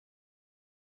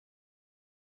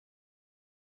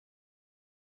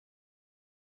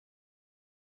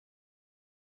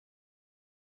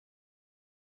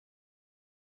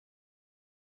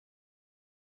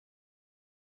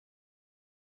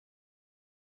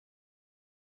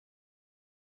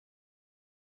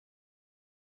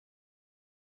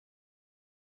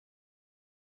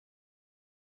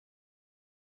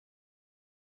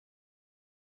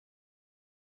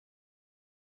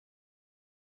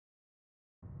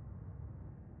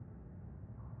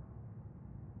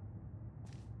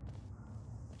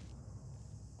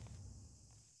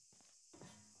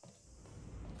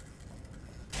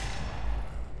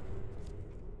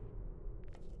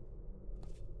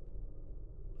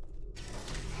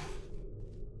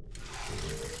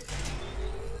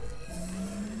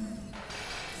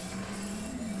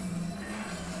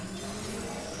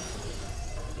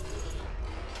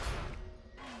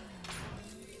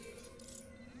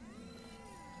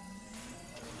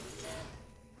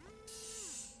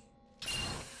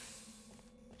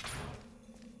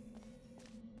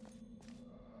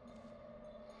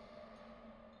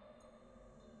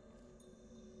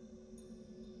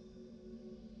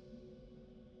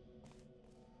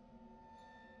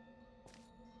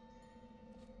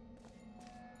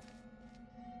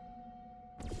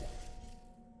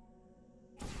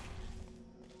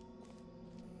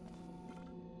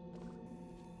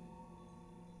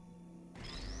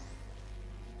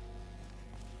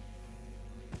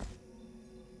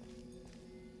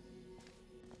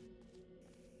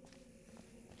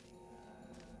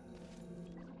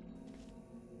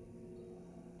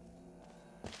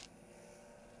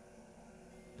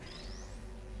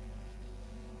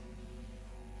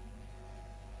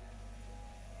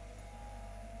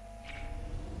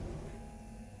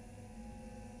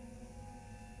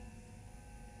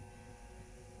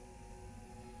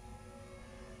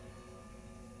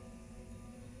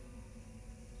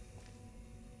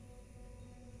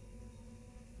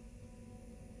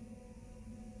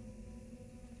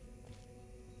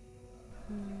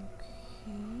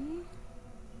 Okay.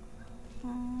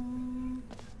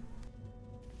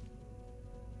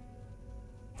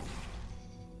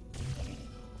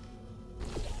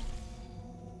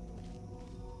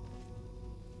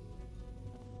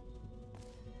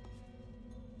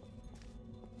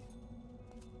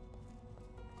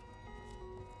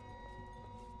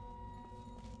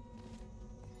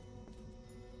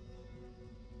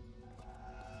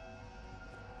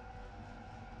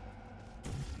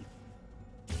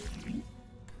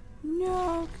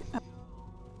 No. Oh.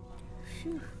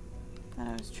 Phew. Thought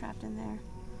I was trapped in there.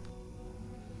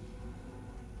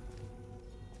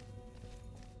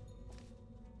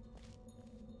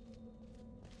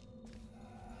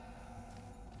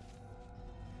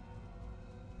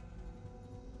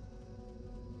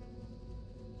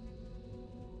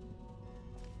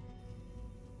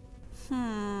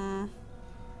 Hmm.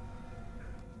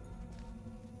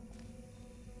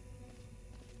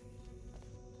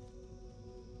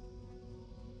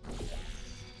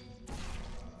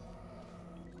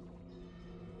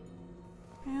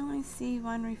 I only see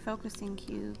one refocusing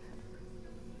cube.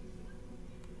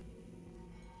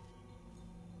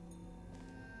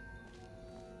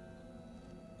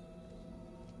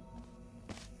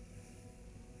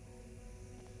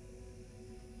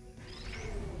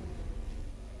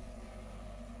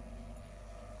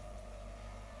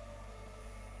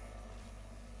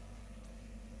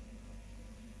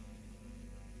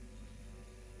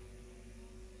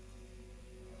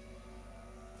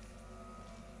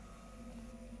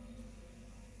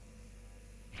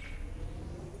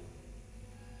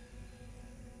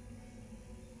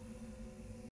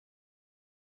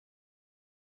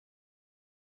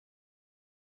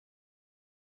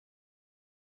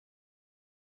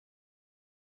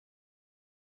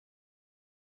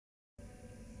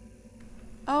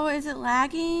 Oh, is it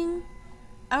lagging?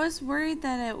 I was worried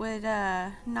that it would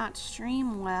not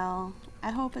stream well.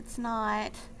 I hope it's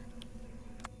not.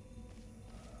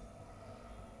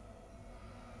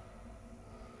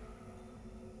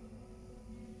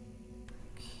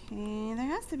 Okay, there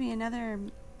has to be another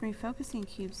refocusing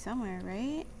cube somewhere,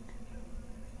 right?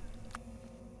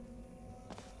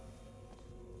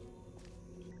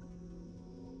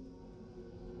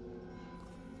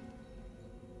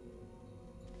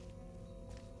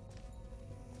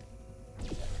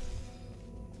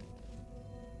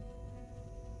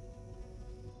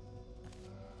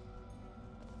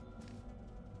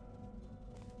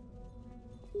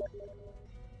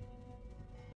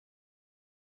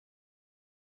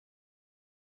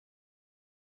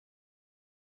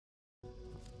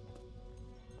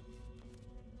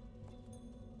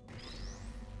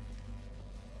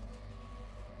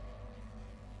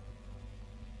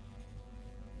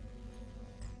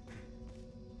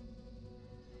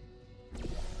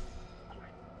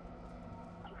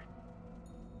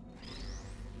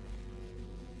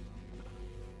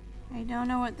 I don't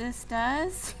know what this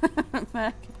does, but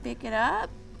I can pick it up.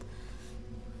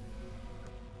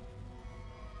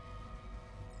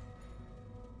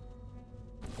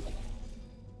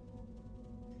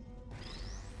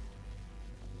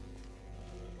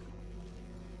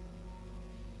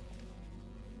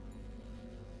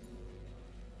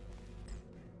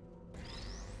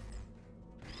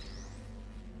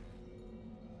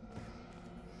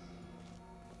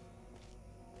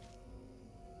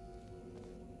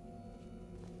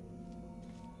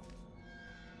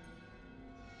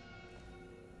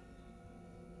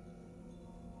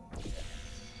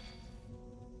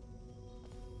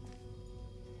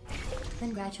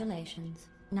 Congratulations.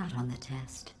 Not on the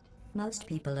test. Most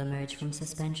people emerge from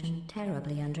suspension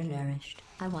terribly undernourished.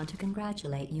 I want to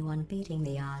congratulate you on beating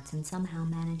the odds and somehow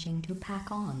managing to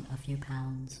pack on a few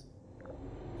pounds.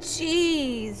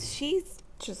 Jeez, she's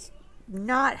just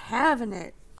not having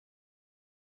it.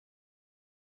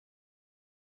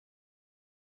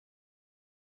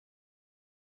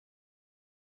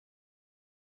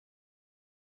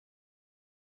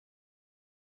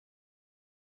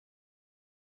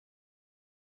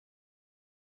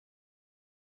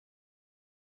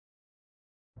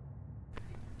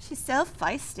 She's so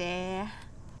feisty.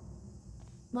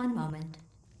 One moment.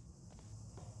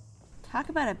 Talk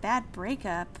about a bad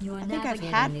breakup. You're I think I've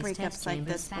navigating had these test breakups like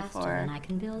chambers this faster before. than I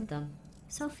can build them.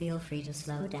 So feel free to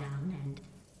slow down and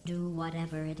do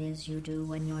whatever it is you do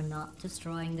when you're not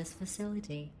destroying this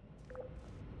facility.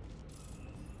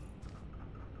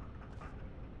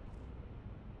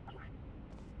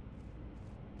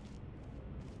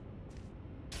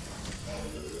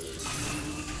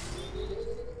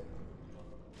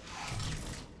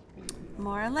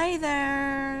 More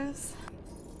lasers.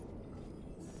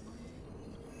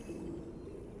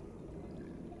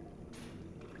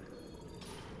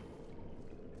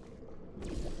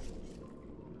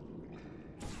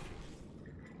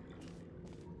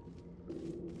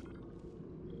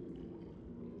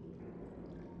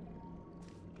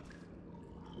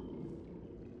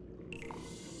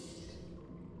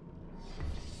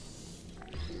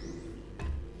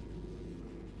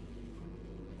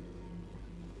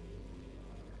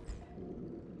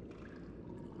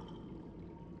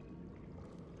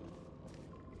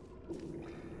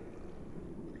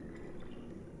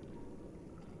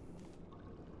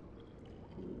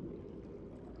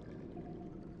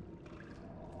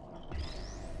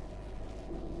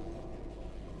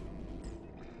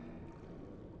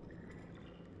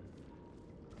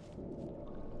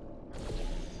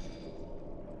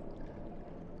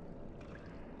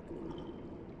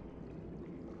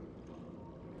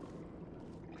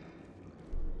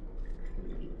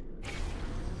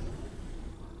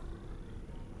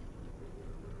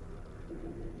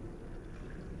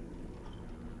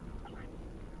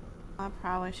 I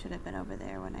probably should have been over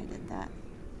there when I did that.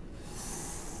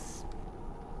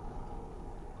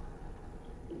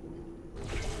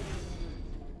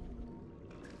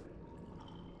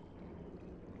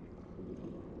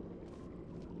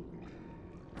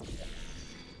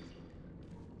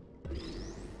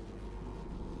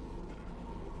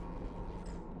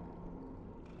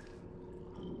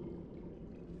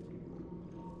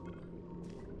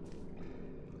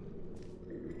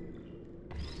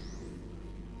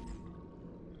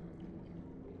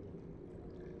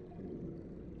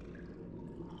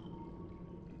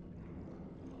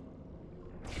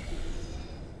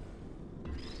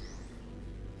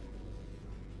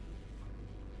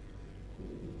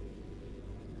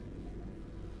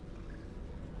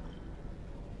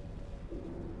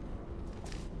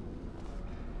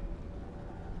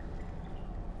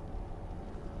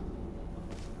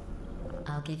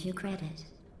 I'll give you credit.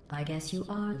 I guess you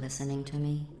are listening to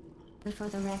me. But for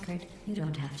the record, you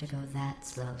don't have to go that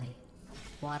slowly.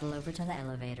 Waddle over to the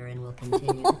elevator and we'll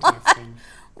continue the testing.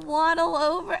 Waddle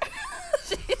over.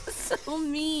 She's so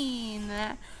mean.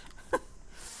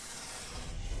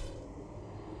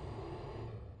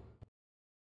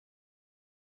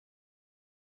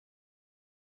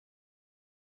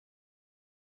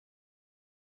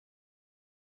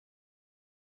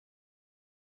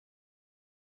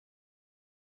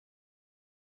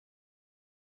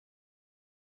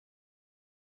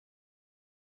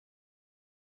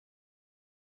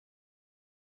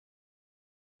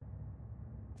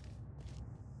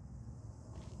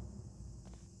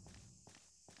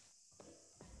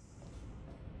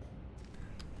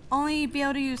 Only be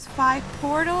able to use 5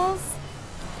 portals?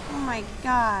 Oh my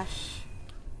gosh.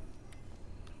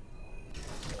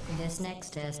 This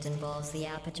next test involves the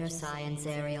Aperture Science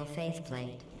Aerial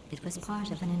Faithplate. It was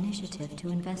part of an initiative to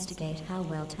investigate how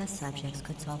well test subjects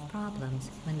could solve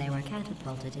problems when they were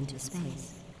catapulted into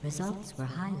space. Results were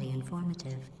highly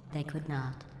informative. They could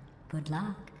not. Good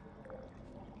luck.